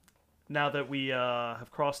you. Now that we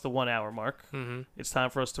have crossed the 1 hour mark, it's time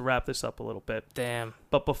for us to wrap this up a little bit. Damn.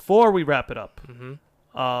 But before we wrap it up,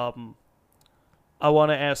 I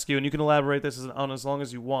want to ask you, and you can elaborate this on as long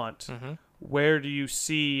as you want, where do you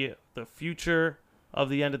see the future of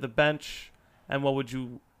the end of the bench, and what would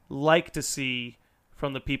you like to see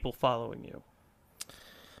from the people following you?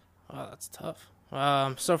 Oh, that's tough.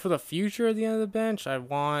 So for the future of the end of the bench, I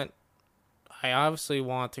obviously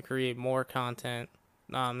want to create more content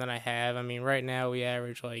than I have. I mean, right now we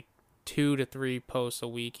average like 2 to 3 posts a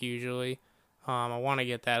week usually. I want to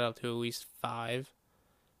get that up to at least 5.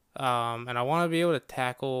 And I want to be able to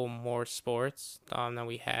tackle more sports than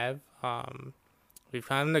we have. we've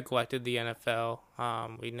kind of neglected the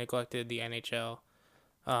NFL. We neglected the NHL.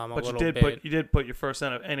 But you did put your first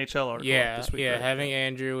NHL article up this week. Yeah, right? having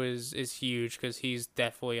Andrew is huge because he's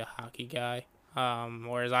definitely a hockey guy.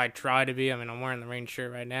 Whereas I try to be. I mean, I'm wearing the Rain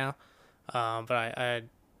shirt right now, but I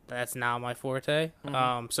that's not my forte.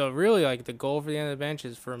 Mm-hmm. So really, like, the goal for the end of the bench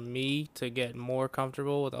is for me to get more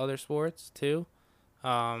comfortable with other sports too,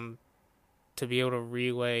 to be able to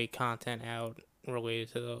relay content out related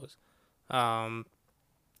to those,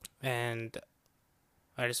 and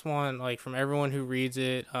I just want, like, from everyone who reads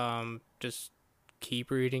it, just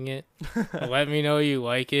keep reading it. Let me know you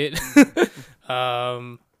like it.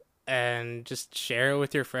 And just share it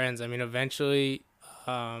with your friends. I mean, eventually,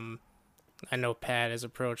 I know Pat has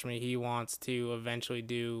approached me. He wants to eventually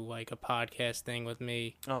do, like, a podcast thing with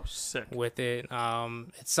me. Oh, sick. With it.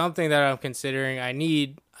 It's something that I'm considering. I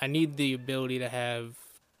need the ability to have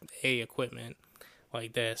equipment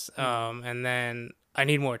like this. And then I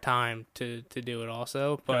need more time to do it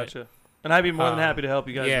also. But, gotcha. And I'd be more than happy to help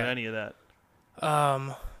you guys with any of that.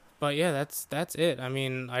 But yeah, that's it. I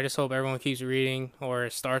mean, I just hope everyone keeps reading or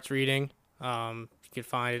starts reading. You could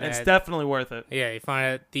find it. It's definitely worth it. Yeah, you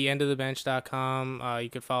find it at theendofthebench.com. You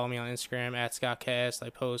could follow me on Instagram at ScottCast. I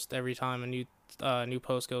post every time a new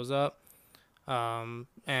post goes up. And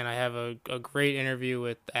I have a great interview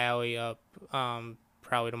with Allie up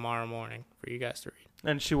probably tomorrow morning for you guys to read.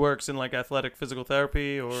 And she works in, like, athletic physical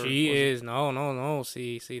therapy, or she is no.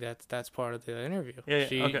 See, that's part of the interview. Yeah,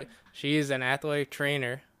 okay. She is an athletic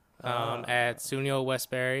trainer at SUNY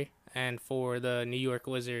Westbury and for the New York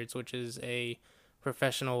Lizards, which is a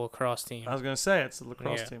professional lacrosse team. I was gonna say it's a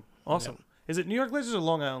lacrosse team. Awesome. Yep. Is it New York Lizards or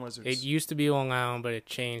Long Island Lizards? It used to be Long Island, but it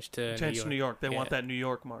changed to New York. They want that New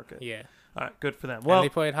York market. Yeah. All right, good for them. Well, and they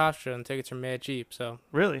play at Hofstra, and tickets are mad cheap. So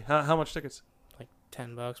really, how much tickets? Like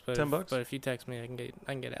 $10. But $10. But if you text me, I can get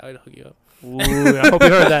Allie to hook you up. Ooh, I hope you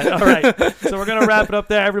heard that. All right, so we're gonna wrap it up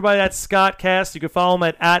there, everybody. That's Scott Cast. You can follow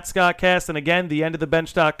him at Scott Cast, and again,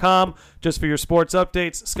 theendofthebench.com just for your sports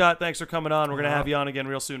updates. Scott, thanks for coming on. We're gonna have you on again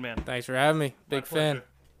real soon, man. Thanks for having me. Big fan.